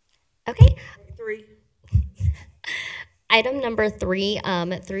 Okay. 3. Item number 3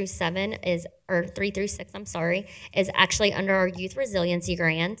 through 7 is, or 3 through 6, I'm sorry, is actually under our youth resiliency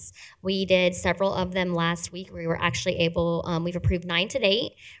grants. We did several of them last week. We were actually able, we've approved 9 to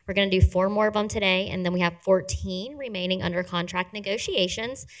date. We're going to do 4 more of them today, and then we have 14 remaining under contract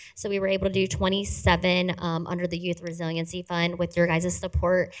negotiations. So we were able to do 27 under the Youth Resiliency Fund with your guys'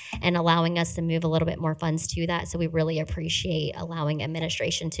 support and allowing us to move a little bit more funds to that. So we really appreciate allowing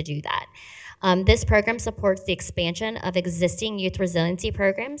administration to do that. This program supports the expansion of existing youth resiliency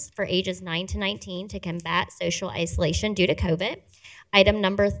programs for ages 9 to 19 to combat social isolation due to COVID. Item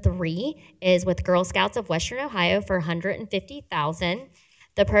number 3 is with Girl Scouts of Western Ohio for $150,000.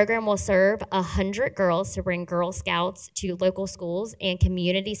 The program will serve 100 girls to bring Girl Scouts to local schools and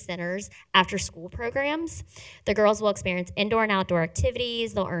community centers after school programs. The girls will experience indoor and outdoor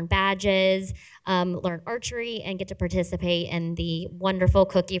activities, they'll earn badges, learn archery, and get to participate in the wonderful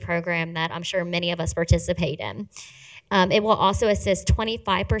cookie program that I'm sure many of us participate in. It will also assist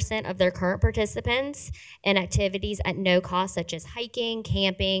 25% of their current participants in activities at no cost, such as hiking,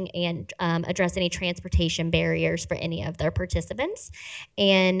 camping, and address any transportation barriers for any of their participants.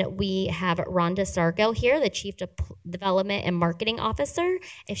 And we have Rhonda Sargill here, the Chief Development and Marketing Officer,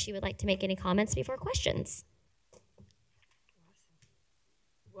 if she would like to make any comments before questions.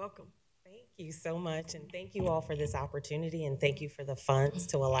 Welcome. Thank you so much, and thank you all for this opportunity, and thank you for the funds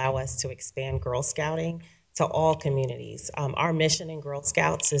to allow us to expand Girl Scouting to all communities. Our mission in Girl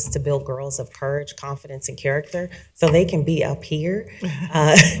Scouts is to build girls of courage, confidence, and character so they can be up here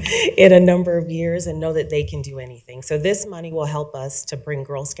in a number of years and know that they can do anything. So this money will help us to bring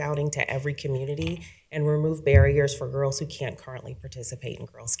Girl Scouting to every community and remove barriers for girls who can't currently participate in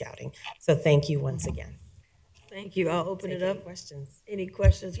Girl Scouting. So thank you once again. Thank you. I'll open it up. Questions? Any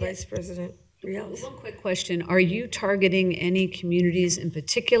questions, Vice President Rios? One quick question. Are you targeting any communities in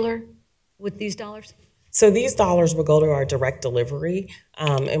particular with these dollars? So these dollars will go to our direct delivery,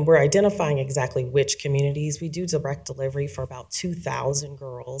 and we're identifying exactly which communities. We do direct delivery for about 2,000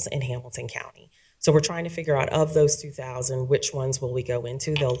 girls in Hamilton County. So we're trying to figure out, of those 2,000, which ones will we go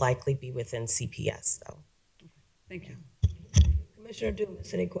into? They'll likely be within CPS, though. Thank you. Commissioner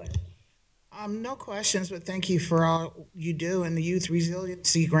Dumas, any questions? No questions, but thank you for all you do. And the youth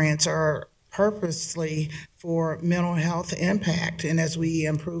resiliency grants are purposely for mental health impact. And as we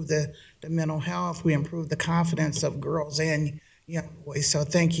improve the mental health, we improve the confidence of girls and young boys. So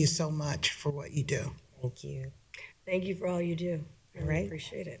thank you so much for what you do. Thank you. Thank you for all you do. All right.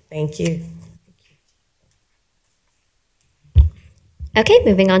 Appreciate it. Thank you. Okay,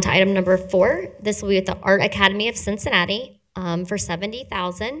 moving on to item number 4. This will be with the Art Academy of Cincinnati for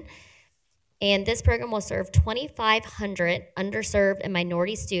 $70,000. And this program will serve 2,500 underserved and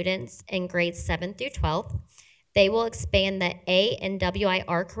minority students in grades 7 through 12. They will expand the A and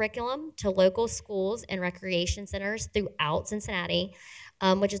WIR curriculum to local schools and recreation centers throughout Cincinnati,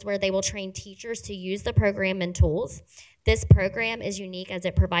 which is where they will train teachers to use the program and tools. This program is unique as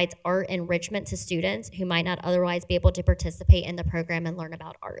it provides art enrichment to students who might not otherwise be able to participate in the program and learn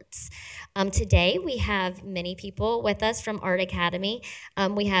about arts. Today, we have many people with us from Art Academy.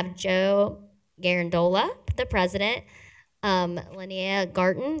 We have Joe Garandola, the president, Linnea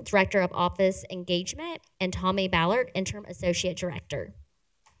Garten, Director of Office Engagement, and Tommy Ballard, Interim Associate Director.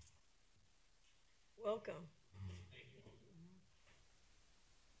 Welcome.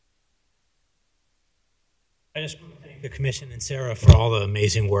 I just want to thank the Commission and Sarah for all the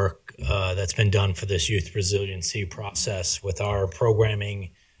amazing work that's been done for this youth resiliency process with our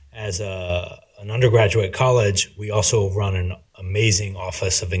programming. As an undergraduate college, we also run an amazing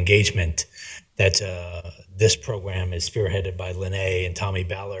Office of Engagement that this program is spearheaded by Lene and Tommy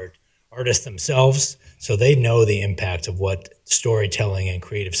Ballard, artists themselves, so they know the impact of what storytelling and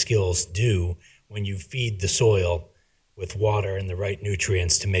creative skills do when you feed the soil with water and the right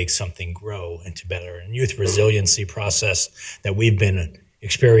nutrients to make something grow and to better. And youth resiliency process that we've been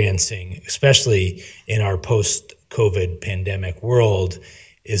experiencing, especially in our post-COVID pandemic world,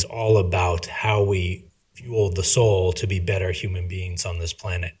 is all about how we fuel the soul to be better human beings on this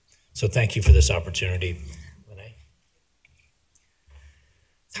planet. So thank you for this opportunity.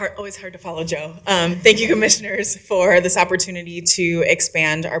 It's always hard to follow, Joe. Thank you, commissioners, for this opportunity to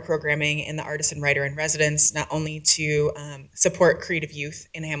expand our programming in the Artist and Writer in Residence, not only to support creative youth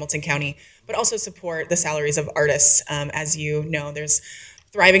in Hamilton County, but also support the salaries of artists. As you know, there's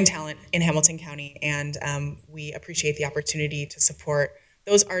thriving talent in Hamilton County, and we appreciate the opportunity to support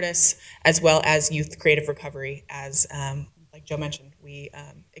those artists as well as youth creative recovery as, like Joe mentioned, we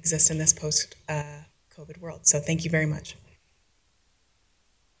exist in this post-COVID world. So thank you very much.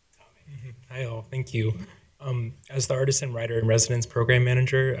 Hi all, thank you. As the Artist and Writer in Residence Program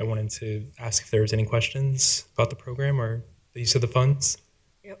Manager, I wanted to ask if there was any questions about the program or the use of the funds.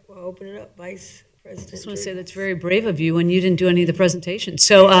 Yep, we'll open it up, Vice President. I just want to say that's very brave of you when you didn't do any of the presentation.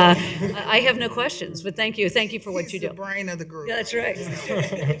 So I have no questions, but thank you. Thank you for what you do. He's the brain of the group. Yeah, that's right.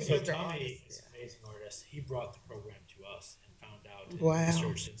 So Tommy is an amazing artist. He brought the program to us and found out and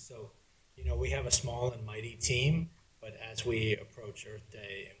researched it. So, you know, we have a small and mighty team, but as we approach Earth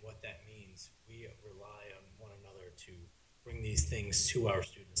Day and what that means, we rely on one another to bring these things to our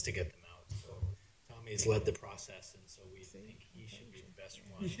students to get them out. So Tommy's led the process, and so we think he should be the best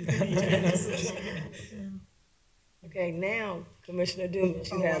one. Okay, now, Commissioner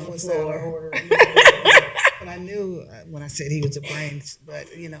Dumas, you have the was floor. out of order. But I knew when I said he was a brains,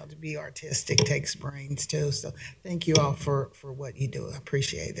 but you know, to be artistic takes brains too. So thank you all for what you do. I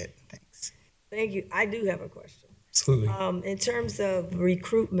appreciate it. Thanks. Thank you. I do have a question. Absolutely. In terms of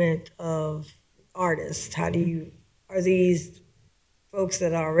recruitment of artists, are these folks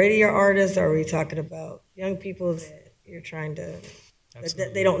that already are artists? Or are we talking about young people that you're trying to,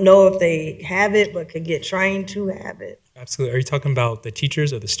 that they don't know if they have it, but could get trained to have it? Absolutely. Are you talking about the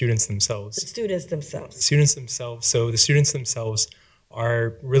teachers or the students themselves? The students themselves. The students themselves. So the students themselves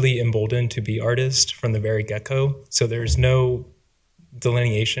are really emboldened to be artists from the very get-go. So there's no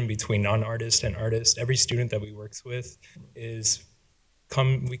delineation between non-artist and artist. Every student that we work with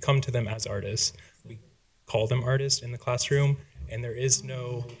we come to them as artists. We call them artists in the classroom, and there is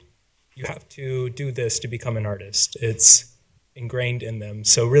no, you have to do this to become an artist. It's ingrained in them.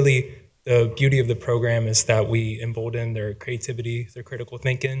 So really, the beauty of the program is that we embolden their creativity, their critical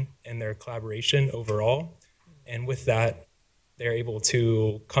thinking, and their collaboration overall. And with that, they're able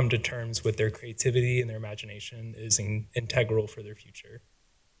to come to terms with their creativity, and their imagination is integral for their future.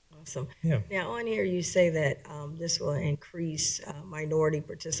 Awesome. Yeah. Now, on here, you say that this will increase minority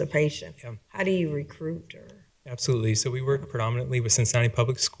participation. Yeah. How do you recruit? Absolutely. So we work predominantly with Cincinnati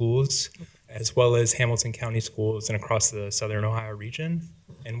Public Schools, as well as Hamilton County schools and across the Southern Ohio region.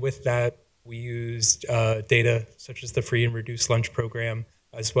 And with that, we used data such as the free and reduced lunch program,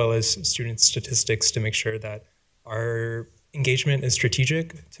 as well as student statistics to make sure that our engagement is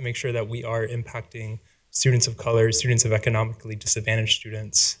strategic, to make sure that we are impacting students of color, students of economically disadvantaged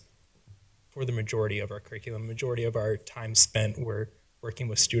students for the majority of our curriculum. Majority of our time spent, we're working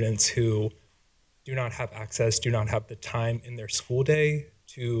with students who do not have access, do not have the time in their school day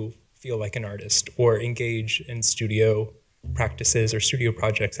to feel like an artist or engage in studio practices or studio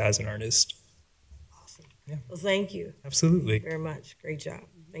projects as an artist. Awesome. Yeah. Well, thank you. Absolutely. Very much. Great job.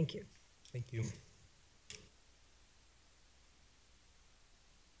 Thank you. Thank you.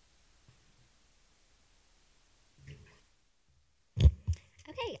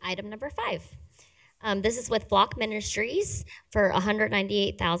 Okay, item number 5. This is with Block Ministries for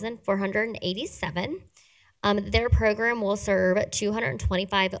 $198,487. Their program will serve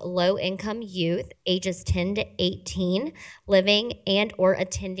 225 low-income youth ages 10 to 18 living and or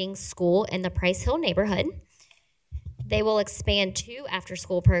attending school in the Price Hill neighborhood. They will expand 2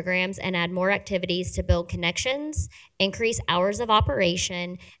 after-school programs and add more activities to build connections, increase hours of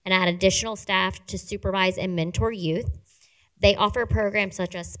operation, and add additional staff to supervise and mentor youth. They offer programs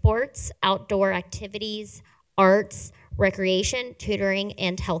such as sports, outdoor activities, arts, recreation, tutoring,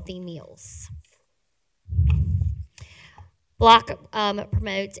 and healthy meals. Block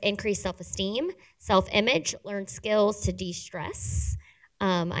promotes increased self-esteem, self-image, learn skills to de-stress,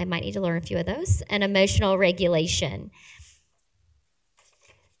 I might need to learn a few of those. And emotional regulation.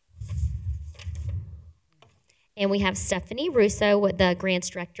 And we have Stephanie Russo, the grants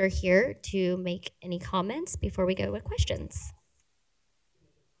director, here to make any comments before we go with questions.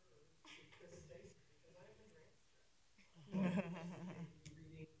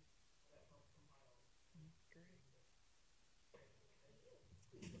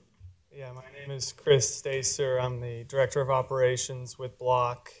 Yeah, my name is Chris Stacer. I'm the Director of Operations with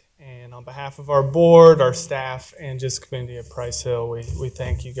Block. And on behalf of our board, our staff, and just community of Price Hill, we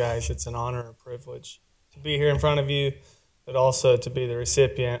thank you guys. It's an honor and a privilege to be here in front of you, but also to be the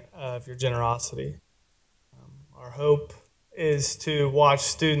recipient of your generosity. Our hope is to watch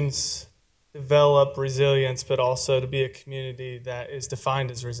students develop resilience, but also to be a community that is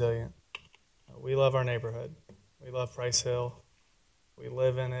defined as resilient. We love our neighborhood. We love Price Hill. We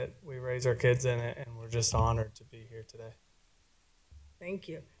live in it. We raise our kids in it, and we're just honored to be here today. Thank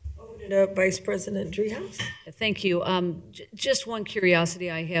you. Open it up, Vice President Driehaus. Thank you. Just one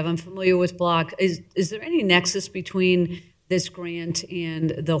curiosity I have. I'm familiar with Block. Is there any nexus between this grant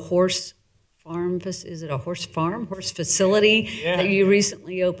and the horse farm? Is it a horse facility that you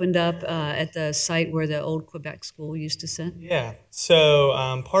recently opened up at the site where the old Quebec school used to sit? Yeah.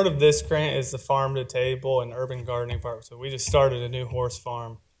 So part of this grant is the farm to table and urban gardening part. So we just started a new horse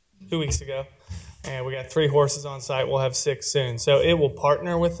farm 2 weeks ago. And we got 3 horses on site. We'll have 6 soon. So it will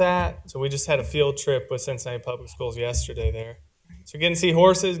partner with that. So we just had a field trip with Cincinnati Public Schools yesterday there. So getting to see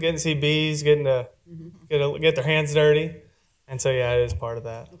horses, getting to see bees, getting to get their hands dirty. And so, yeah, it is part of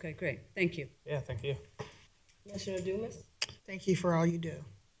that. Okay, great. Thank you. Yeah, thank you. Commissioner Dumas. Thank you for all you do.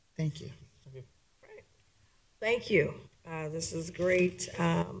 Thank you. Thank you. Thank you. This is great.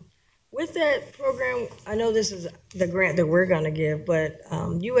 With that program, I know this is the grant that we're going to give, but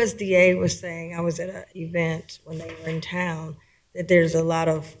USDA was saying, I was at an event when they were in town, that there's a lot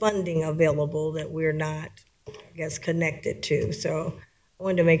of funding available that we're not, I guess, connected to. So I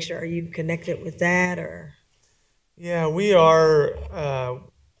wanted to make sure, are you connected with that, or? Yeah, we are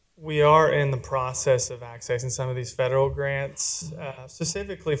in the process of accessing some of these federal grants,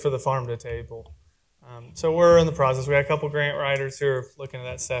 specifically for the farm to table. So we're in the process. We got a couple grant writers who are looking at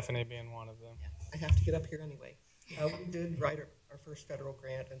that, Stephanie being one of them. I have to get up here anyway. We did write our first federal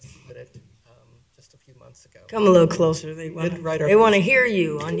grant and submitted it just a few months ago. Come a little closer. They want to hear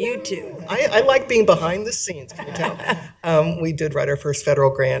you on YouTube. I like being behind the scenes, can you tell? We did write our first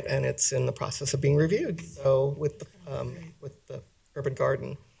federal grant, and it's in the process of being reviewed. So with the urban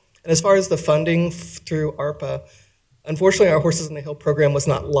garden. And as far as the funding through ARPA, unfortunately, our Horses on the Hill program was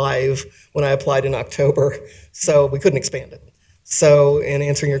not live when I applied in October, so we couldn't expand it. So in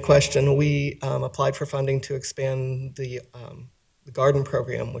answering your question, we applied for funding to expand the garden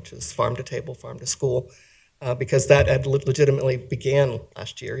program, which is farm to table, farm to school, because that had legitimately began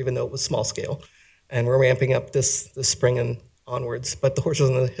last year, even though it was small scale. And we're ramping up this spring and onwards. But the Horses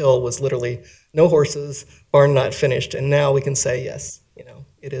on the Hill was literally no horses, barn not finished. And now we can say, yes,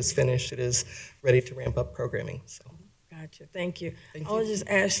 it is finished. It is ready to ramp up programming. So. Gotcha. Thank you. I will just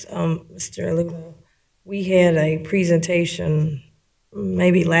ask Mr. Aludo, we had a presentation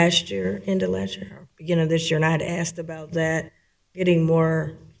maybe last year, end of last year, or beginning of this year, and I had asked about that, getting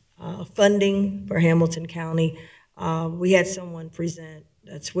more funding for Hamilton County. We had someone present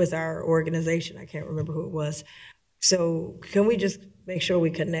that's with our organization. I can't remember who it was. So can we just make sure we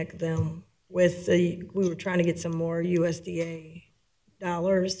connect them with we were trying to get some more USDA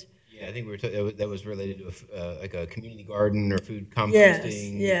dollars. Yeah, I think that was related to like a community garden or food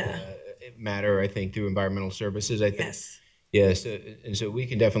composting matter, I think, through environmental services, I think. Yes. Yes, and so we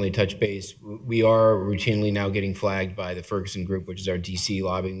can definitely touch base. We are routinely now getting flagged by the Ferguson Group, which is our DC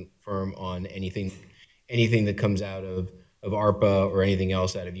lobbying firm, on anything that comes out of ARPA or anything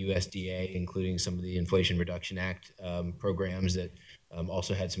else out of USDA, including some of the Inflation Reduction Act programs that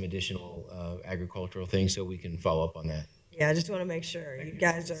also had some additional agricultural things, so we can follow up on that. Yeah, I just want to make sure you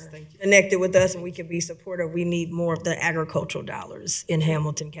guys are connected with us and we can be supportive. We need more of the agricultural dollars in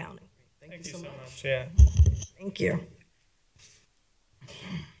Hamilton County. Thank you so much. Yeah. Thank you.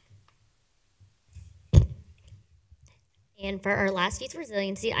 And for our last youth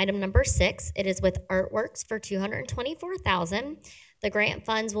resiliency, item number 6, it is with Artworks for $224,000. The grant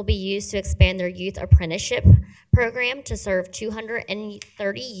funds will be used to expand their youth apprenticeship program to serve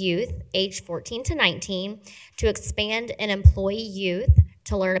 230 youth aged 14 to 19, to expand and employ youth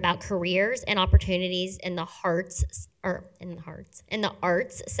to learn about careers and opportunities in the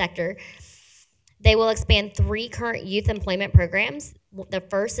arts sector. They will expand 3 current youth employment programs. The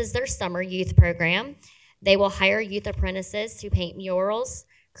first is their summer youth program. They will hire youth apprentices to paint murals,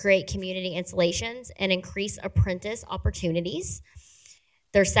 create community installations, and increase apprentice opportunities.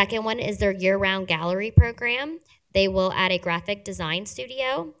 Their second one is their year-round gallery program. They will add a graphic design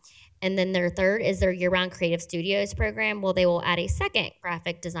studio. And then their third is their year-round creative studios program. Well, they will add a second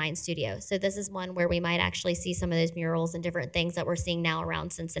graphic design studio. So this is one where we might actually see some of those murals and different things that we're seeing now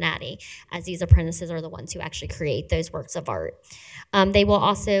around Cincinnati, as these apprentices are the ones who actually create those works of art. They will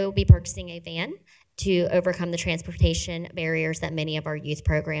also be purchasing a van to overcome the transportation barriers that many of our youth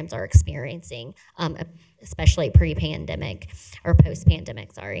programs are experiencing, especially pre-pandemic or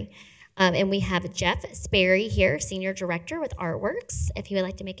post-pandemic, sorry. And we have Jeff Sperry here, Senior Director with Artworks, if he would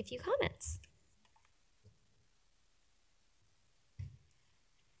like to make a few comments.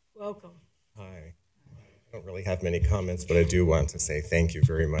 Welcome. Hi. I don't really have many comments, but I do want to say thank you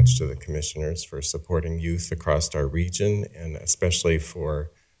very much to the commissioners for supporting youth across our region, and especially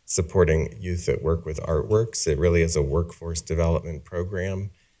for supporting youth that work with Artworks. It really is a workforce development program,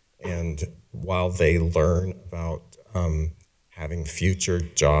 and while they learn about having future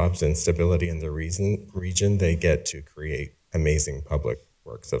jobs and stability in the region, they get to create amazing public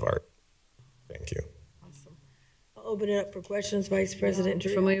works of art. Thank you. Awesome. I'll open it up for questions, Vice President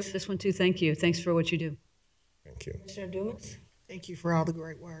Drew. Familiar with this one too. Thank you. Thanks for what you do. Thank you. Commissioner Dumas? Thank you for all the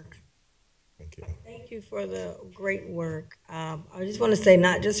great work. Thank you. Thank you for the great work. I just want to say,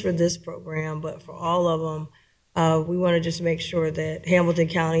 not just for this program, but for all of them, we want to just make sure that Hamilton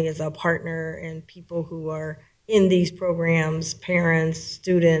County is a partner, and people who are in these programs, parents,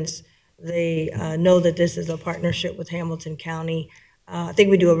 students, they know that this is a partnership with Hamilton County. I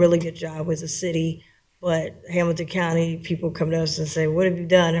think we do a really good job as a city, but Hamilton County people come to us and say, what have you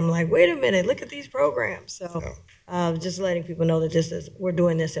done? I'm like, wait a minute, look at these programs. So just letting people know that we're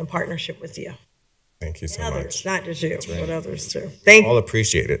doing this in partnership with you. Thank you so others, much. not just you, That's right. but others too. All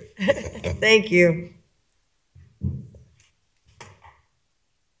appreciate it. Thank you.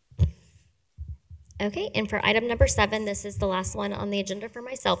 Okay, and for item number 7, this is the last one on the agenda for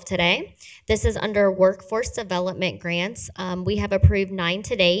myself today. This is under workforce development grants. We have approved 9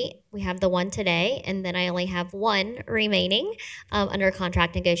 to date. We have the 1 today, and then I only have 1 remaining under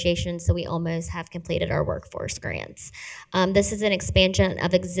contract negotiations, so we almost have completed our workforce grants. This is an expansion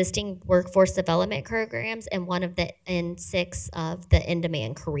of existing workforce development programs and 6 of the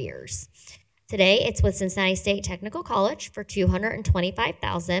in-demand careers. Today, it's with Cincinnati State Technical College for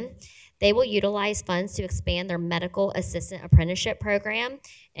 $225,000. They will utilize funds to expand their medical assistant apprenticeship program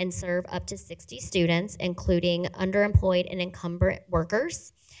and serve up to 60 students, including underemployed and incumbent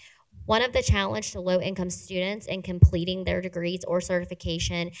workers. One of the challenges to low-income students in completing their degrees or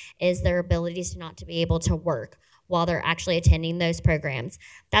certification is their abilities to not to be able to work while they're actually attending those programs.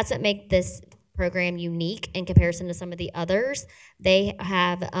 That's what makes this program unique in comparison to some of the others. They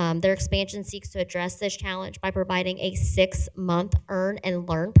have their expansion seeks to address this challenge by providing a 6-month earn and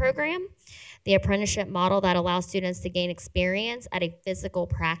learn program, the apprenticeship model that allows students to gain experience at a physical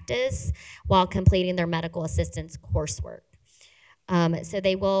practice while completing their medical assistance coursework. So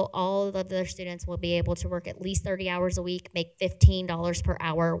all of their students will be able to work at least 30 hours a week, make $15 per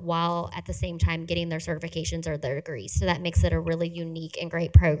hour, while at the same time getting their certifications or their degrees. So that makes it a really unique and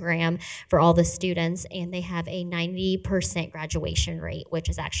great program for all the students. And they have a 90% graduation rate, which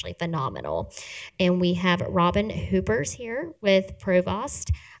is actually phenomenal. And we have Robin Hoopers here with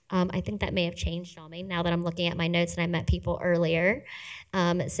Provost. I think that may have changed on me now that I'm looking at my notes and I met people earlier.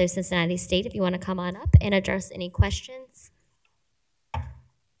 So Cincinnati State, if you want to come on up and address any questions.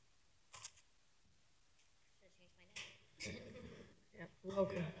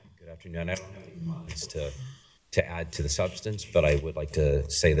 Welcome. Good afternoon. I don't have any comments to add to the substance, but I would like to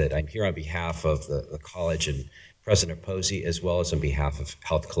say that I'm here on behalf of the college and President Posey, as well as on behalf of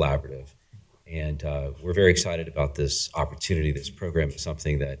Health Collaborative. And we're very excited about this opportunity. This program is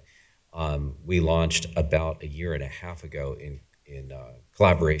something that we launched about 1.5 years ago in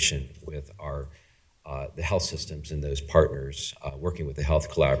collaboration with the health systems and those partners working with the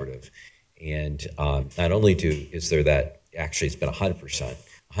Health Collaborative. And not only is there that, actually it's been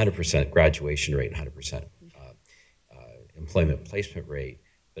 100% graduation rate, 100% employment placement rate,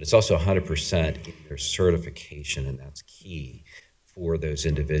 but it's also 100% in their certification, and that's key for those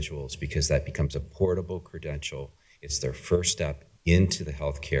individuals because that becomes a portable credential. It's their first step into the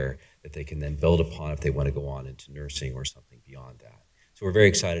healthcare that they can then build upon if they want to go on into nursing or something beyond that. So we're very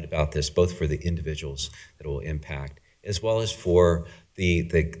excited about this, both for the individuals that it will impact, as well as for the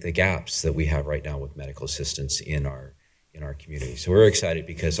gaps that we have right now with medical assistants in our community. So we're excited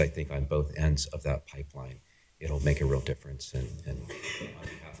because I think on both ends of that pipeline, it'll make a real difference. And on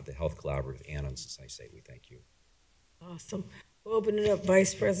behalf of the Health Collaborative and on Cincinnati State, we thank you. Awesome. We'll open it up,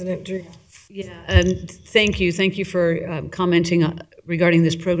 Vice President Drew. Yeah, thank you. Thank you for commenting regarding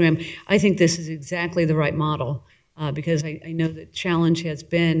this program. I think this is exactly the right model. because I know the challenge has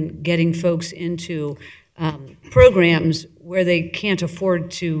been getting folks into programs where they can't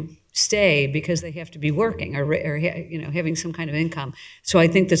afford to stay because they have to be working or having some kind of income. So I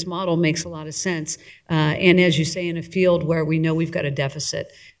think this model makes a lot of sense. And as you say, in a field where we know we've got a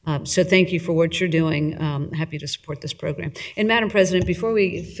deficit. So thank you for what you're doing. Happy to support this program. And Madam President, before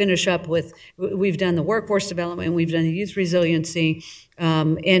we finish up with, we've done the workforce development, we've done the youth resiliency,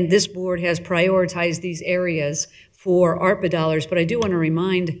 and this board has prioritized these areas for ARPA dollars, but I do want to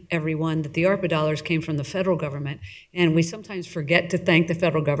remind everyone that the ARPA dollars came from the federal government, and we sometimes forget to thank the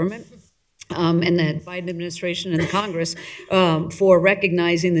federal government and the Biden administration and the Congress for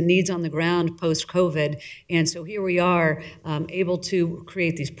recognizing the needs on the ground post-COVID. And so here we are able to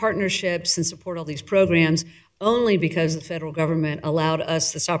create these partnerships and support all these programs only because the federal government allowed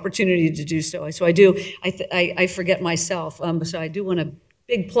us this opportunity to do so. So I forget myself, so I do want to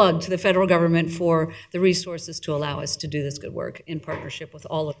big plug to the federal government for the resources to allow us to do this good work in partnership with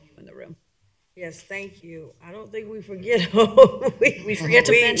all of you in the room. Yes, thank you. I don't think we forget. we forget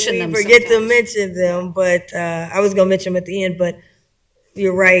to mention them. We forget to mention them, but I was going to mention them at the end. But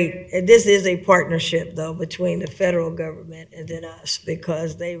you're right. This is a partnership, though, between the federal government and then us,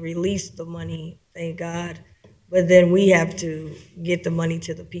 because they released the money, thank God. But then we have to get the money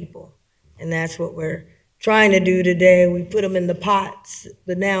to the people, and that's what we're trying to do today. We put them in the pots,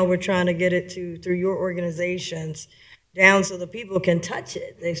 but now we're trying to get it through your organizations down so the people can touch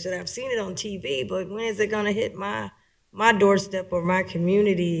it. They said, I've seen it on TV, but when is it going to hit my doorstep or my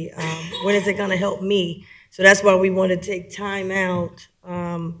community? When is it going to help me? So that's why we want to take time out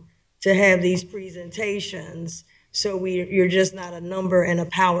to have these presentations, so you're just not a number and a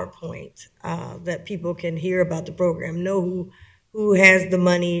PowerPoint, that people can hear about the program, know who has the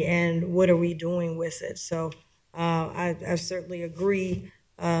money and what are we doing with it. So I certainly agree,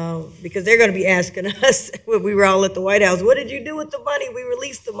 because they're going to be asking us when we were all at the White House, what did you do with the money? We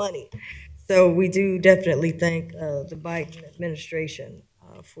released the money. So we do definitely thank the Biden administration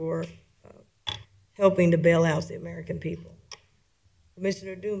for helping to bail out the American people.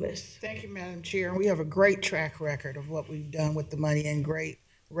 Commissioner Dumas. Thank you, Madam Chair. We have a great track record of what we've done with the money and great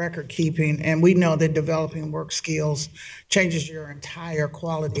record keeping, and we know that developing work skills changes your entire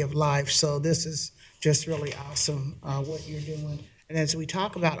quality of life. So this is just really awesome what you're doing. And as we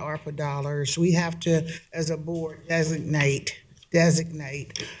talk about ARPA dollars, we have to, as a board, designate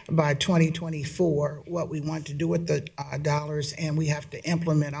by 2024 what we want to do with the dollars, and we have to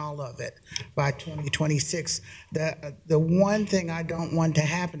implement all of it by 2026. The one thing I don't want to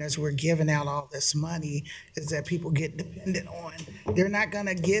happen as we're giving out all this money is that people get dependent on. They're not going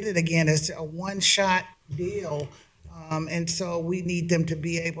to get it again. It's a one-shot deal, and so we need them to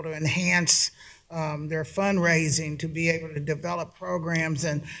be able to enhance their fundraising, to be able to develop programs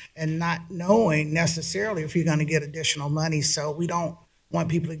and not knowing necessarily if you're going to get additional money. So we don't want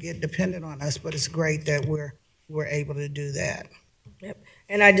people to get dependent on us, but it's great that we're able to do that. Yep.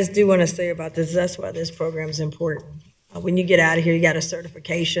 And I just do want to say about this, that's why this program is important. When you get out of here, you got a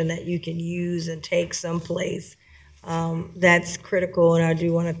certification that you can use and take someplace. That's critical, and I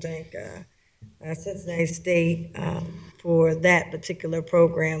do want to thank Cincinnati State for that particular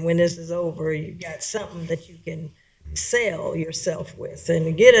program. When this is over, you got something that you can sell yourself with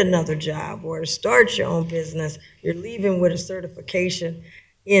and get another job or start your own business. You're leaving with a certification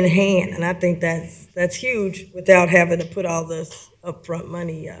in hand, and I think that's huge without having to put all this upfront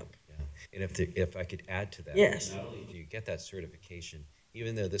money up. Yeah. And if I could add to that, yes. Not only do you get that certification,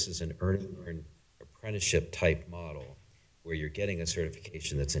 even though this is an earn apprenticeship type model, where you're getting a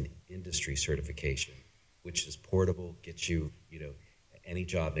certification that's an industry certification, which is portable, gets you, any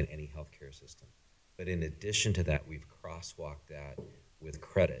job in any healthcare system. But in addition to that, we've crosswalked that with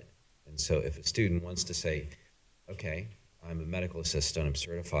credit. And so if a student wants to say, okay, I'm a medical assistant, I'm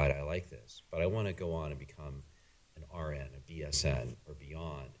certified, I like this, but I want to go on and become an RN, a BSN, or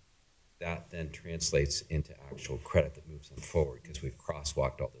beyond, that then translates into actual credit that moves them forward, because we've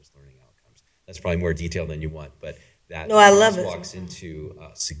crosswalked all those learning outcomes. That's probably more detail than you want, but that walks into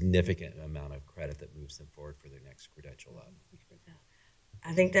a significant amount of credit that moves them forward for their next credential up.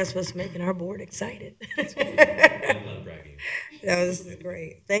 I think that's what's making our board excited. I'm not bragging. This is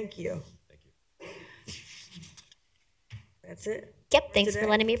great. Thank you. Thank you. That's it. Yep, thanks for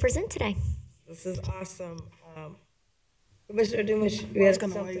letting me present today. This is awesome. Commissioner Dumas, I was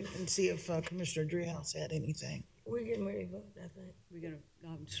going to wait and see if Commissioner Driehaus had anything. We're getting ready to vote, I think.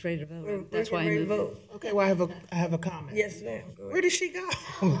 I'm just ready to vote. That's why I moved. Vote. Okay, well, I have a comment. Yes, ma'am. Where did she go?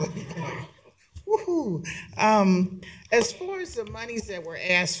 Woohoo! As far as the monies that were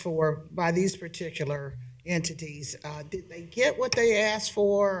asked for by these particular entities, did they get what they asked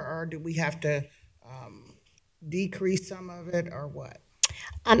for, or do we have to decrease some of it, or what?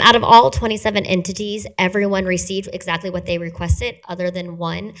 Out of all 27 entities, everyone received exactly what they requested, other than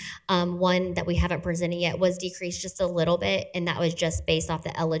one. One that we haven't presented yet was decreased just a little bit, and that was just based off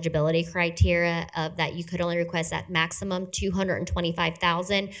the eligibility criteria of that you could only request at maximum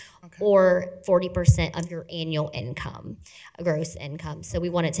 $225,000 or 40% of your annual income, gross income. So we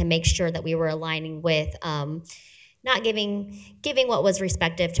wanted to make sure that we were aligning with not giving what was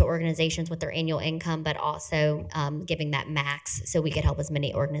respective to organizations with their annual income, but also giving that max so we could help as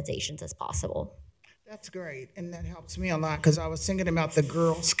many organizations as possible. That's great, and that helps me a lot, because I was thinking about the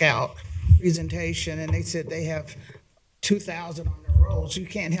Girl Scout presentation, and they said they have 2,000 on the rolls. You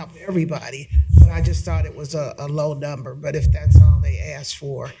can't help everybody, but I just thought it was a low number. But if that's all they asked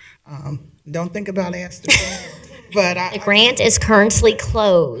for, don't think about asking for more. But the grant is currently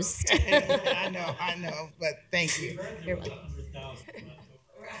closed. I know, but thank you. You're welcome.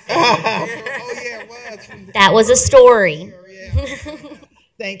 Oh yeah, it was. That was a story.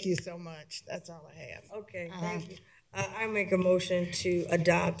 Thank you so much. That's all I have. Okay, thank you. I make a motion to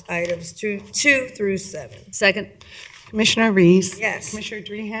adopt items 2 through 7. Second. Commissioner Reese. Yes. Commissioner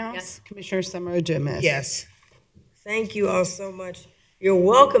Dreehouse. Yes. Commissioner Summer Dumas. Yes. Thank you all so much. You're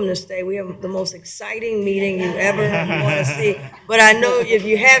welcome to stay. We have the most exciting meeting you ever want to see. But I know if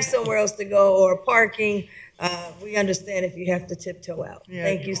you have somewhere else to go or parking, we understand if you have to tiptoe out. Yeah.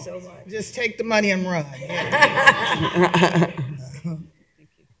 Thank you so much. Just take the money and run.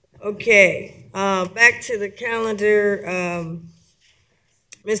 Okay, back to the calendar.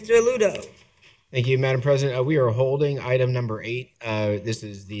 Mr. Ludo. Thank you, Madam President. We are holding item number 8. This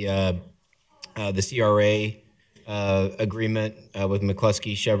is the CRA agreement with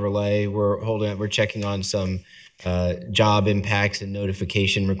McCluskey Chevrolet. We're checking on some job impacts and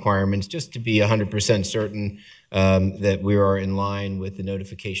notification requirements just to be 100% certain that we are in line with the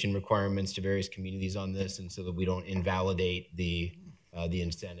notification requirements to various communities on this, and so that we don't invalidate the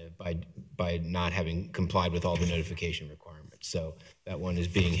incentive by not having complied with all the notification requirements. So that one is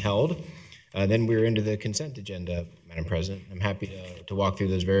being held. Then we're into the consent agenda, Madam President. I'm happy to walk through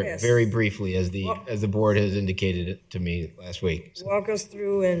those very briefly as the board has indicated it to me last week. So. Walk us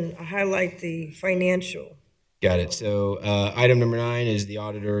through and highlight the financial. Got it. So item number 9 is the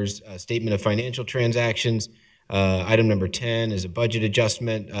auditor's statement of financial transactions. Item number 10 is a budget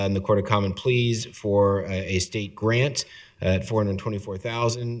adjustment in the Court of Common Pleas for a state grant at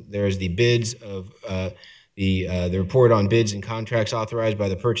 $424,000. There's the bids of the report on bids and contracts authorized by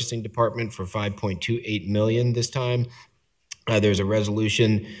the purchasing department for $5.28 million this time. There's a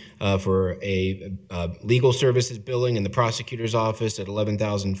resolution for a legal services billing in the prosecutor's office at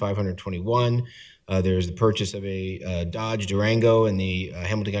 $11,521. There's the purchase of a Dodge Durango in the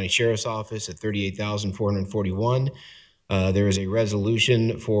Hamilton County Sheriff's Office at $38,441. There is a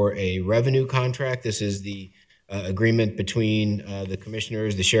resolution for a revenue contract. This is the agreement between the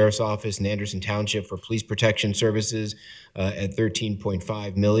commissioners, the Sheriff's Office, and Anderson Township for police protection services at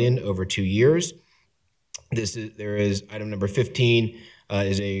 $13.5 million over 2 years. There is item number 15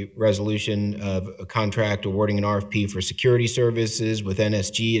 is a resolution of a contract awarding an RFP for security services with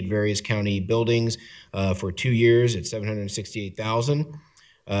NSG at various county buildings for 2 years at $768,000.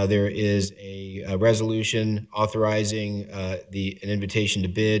 There is a resolution authorizing an invitation to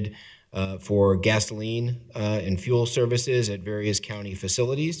bid for gasoline and fuel services at various county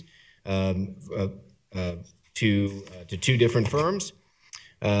facilities to 2 different firms.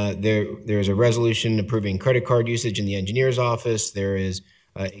 There's a resolution approving credit card usage in the engineer's office. There is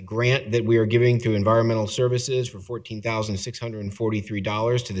a grant that we are giving through environmental services for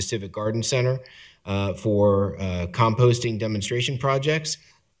 $14,643 to the Civic Garden Center for composting demonstration projects.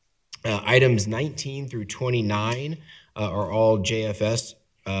 Items 19 through 29 are all JFS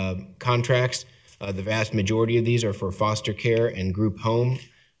contracts. The vast majority of these are for foster care and group home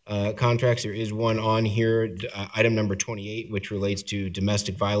contracts. There is one on here, item number 28, which relates to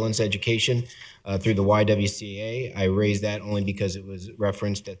domestic violence education through the YWCA. I raised that only because it was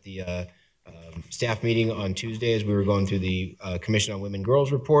referenced at the staff meeting on Tuesday as we were going through the Commission on Women and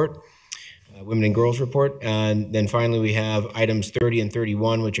Girls report. And then finally, we have items 30 and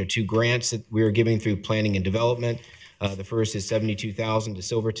 31, which are 2 grants that we are giving through planning and development. The first is $72,000 to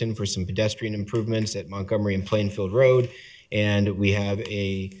Silverton for some pedestrian improvements at Montgomery and Plainfield Road. And we have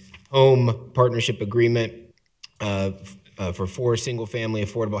a home partnership agreement for 4 single-family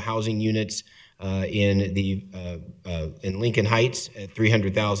affordable housing units in Lincoln Heights at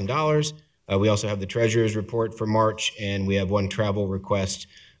 $300,000. We also have the treasurer's report for March, and we have 1 travel request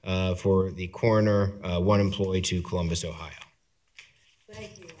for the coroner, 1 employee to Columbus, Ohio.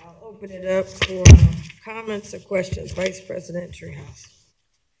 Thank you. I'll open it up for comments or questions. Vice President Treehouse.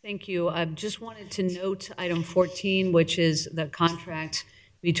 Thank you. I just wanted to note item 14, which is the contract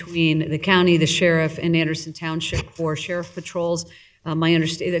between the county, the sheriff, and Anderson Township for sheriff patrols. My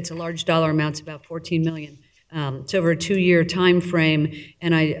understanding, it's a large dollar amount, it's about $14 million. It's over a 2-year time frame,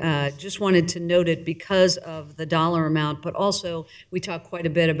 and I just wanted to note it because of the dollar amount, but also we talked quite a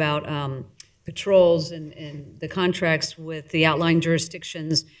bit about patrols and the contracts with the outlying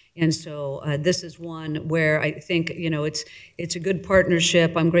jurisdictions. And so this is one where I think, it's a good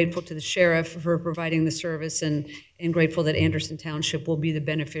partnership. I'm grateful to the sheriff for providing the service and grateful that Anderson Township will be the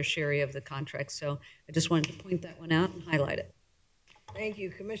beneficiary of the contract. So I just wanted to point that one out and highlight it. Thank you.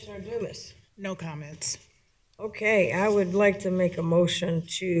 Commissioner Dumas? No comments. Okay, I would like to make a motion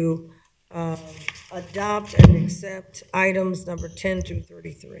to adopt and accept items number 10 through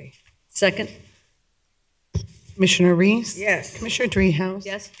 33. Second. Commissioner Reese? Yes. Commissioner Dreehouse?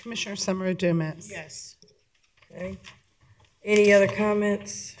 Yes. Commissioner Summer Dumas? Yes. Okay. Any other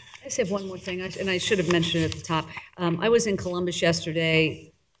comments? I just have one more thing, and I should have mentioned it at the top. I was in Columbus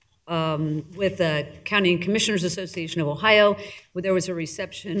yesterday with the County Commissioners Association of Ohio, where there was a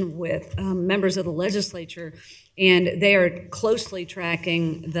reception with members of the legislature, and they are closely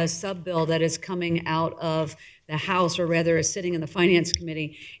tracking the sub-bill that is coming out of the House, or rather is sitting in the Finance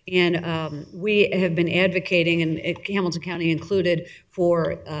Committee. And we have been advocating, and Hamilton County included,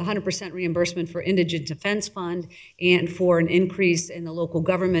 for 100% reimbursement for Indigent Defense Fund and for an increase in the local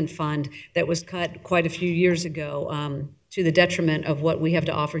government fund that was cut quite a few years ago to the detriment of what we have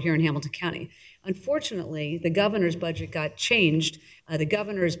to offer here in Hamilton County. Unfortunately, the governor's budget got changed. The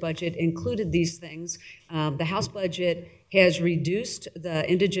governor's budget included these things. The House budget has reduced the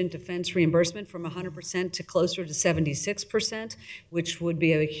indigent defense reimbursement from 100% to closer to 76%, which would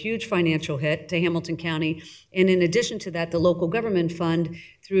be a huge financial hit to Hamilton County. And in addition to that, the local government fund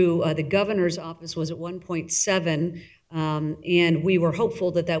through the governor's office was at 1.7, and we were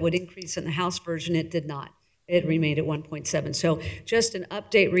hopeful that that would increase in the House version. It did not. It remained at 1.7. So just an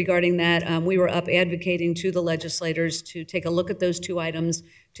update regarding that. We were up advocating to the legislators to take a look at those two items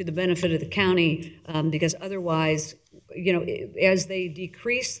to the benefit of the county, because otherwise, as they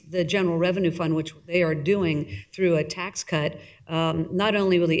decrease the general revenue fund, which they are doing through a tax cut, not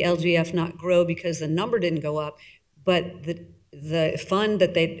only will the LGF not grow because the number didn't go up, but the fund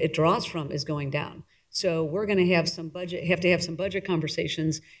that it draws from is going down. So we're going to have to have some budget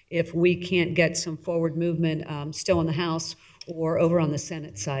conversations if we can't get some forward movement still in the House or over on the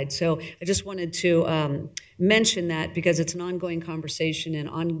Senate side. So I just wanted to mention that because it's an ongoing conversation and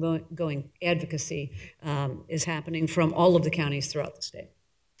ongoing advocacy is happening from all of the counties throughout the state.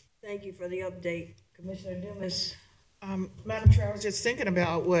 Thank you for the update. Commissioner Dumas. Madam Chair, I was just thinking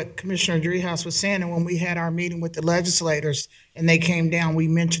about what Commissioner Dreehouse was saying, and when we had our meeting with the legislators and they came down, we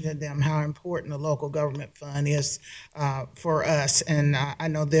mentioned to them how important the local government fund is for us, and I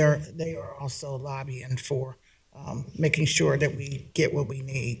know they are also lobbying for making sure that we get what we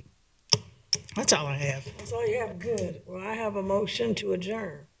need. That's all I have. That's all you have? Good. Well, I have a motion to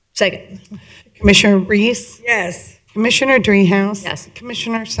adjourn. Second. Commissioner Reese? Yes. Commissioner Dreehouse? Yes.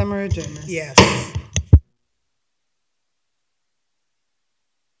 Commissioner Summer Dumas? Yes.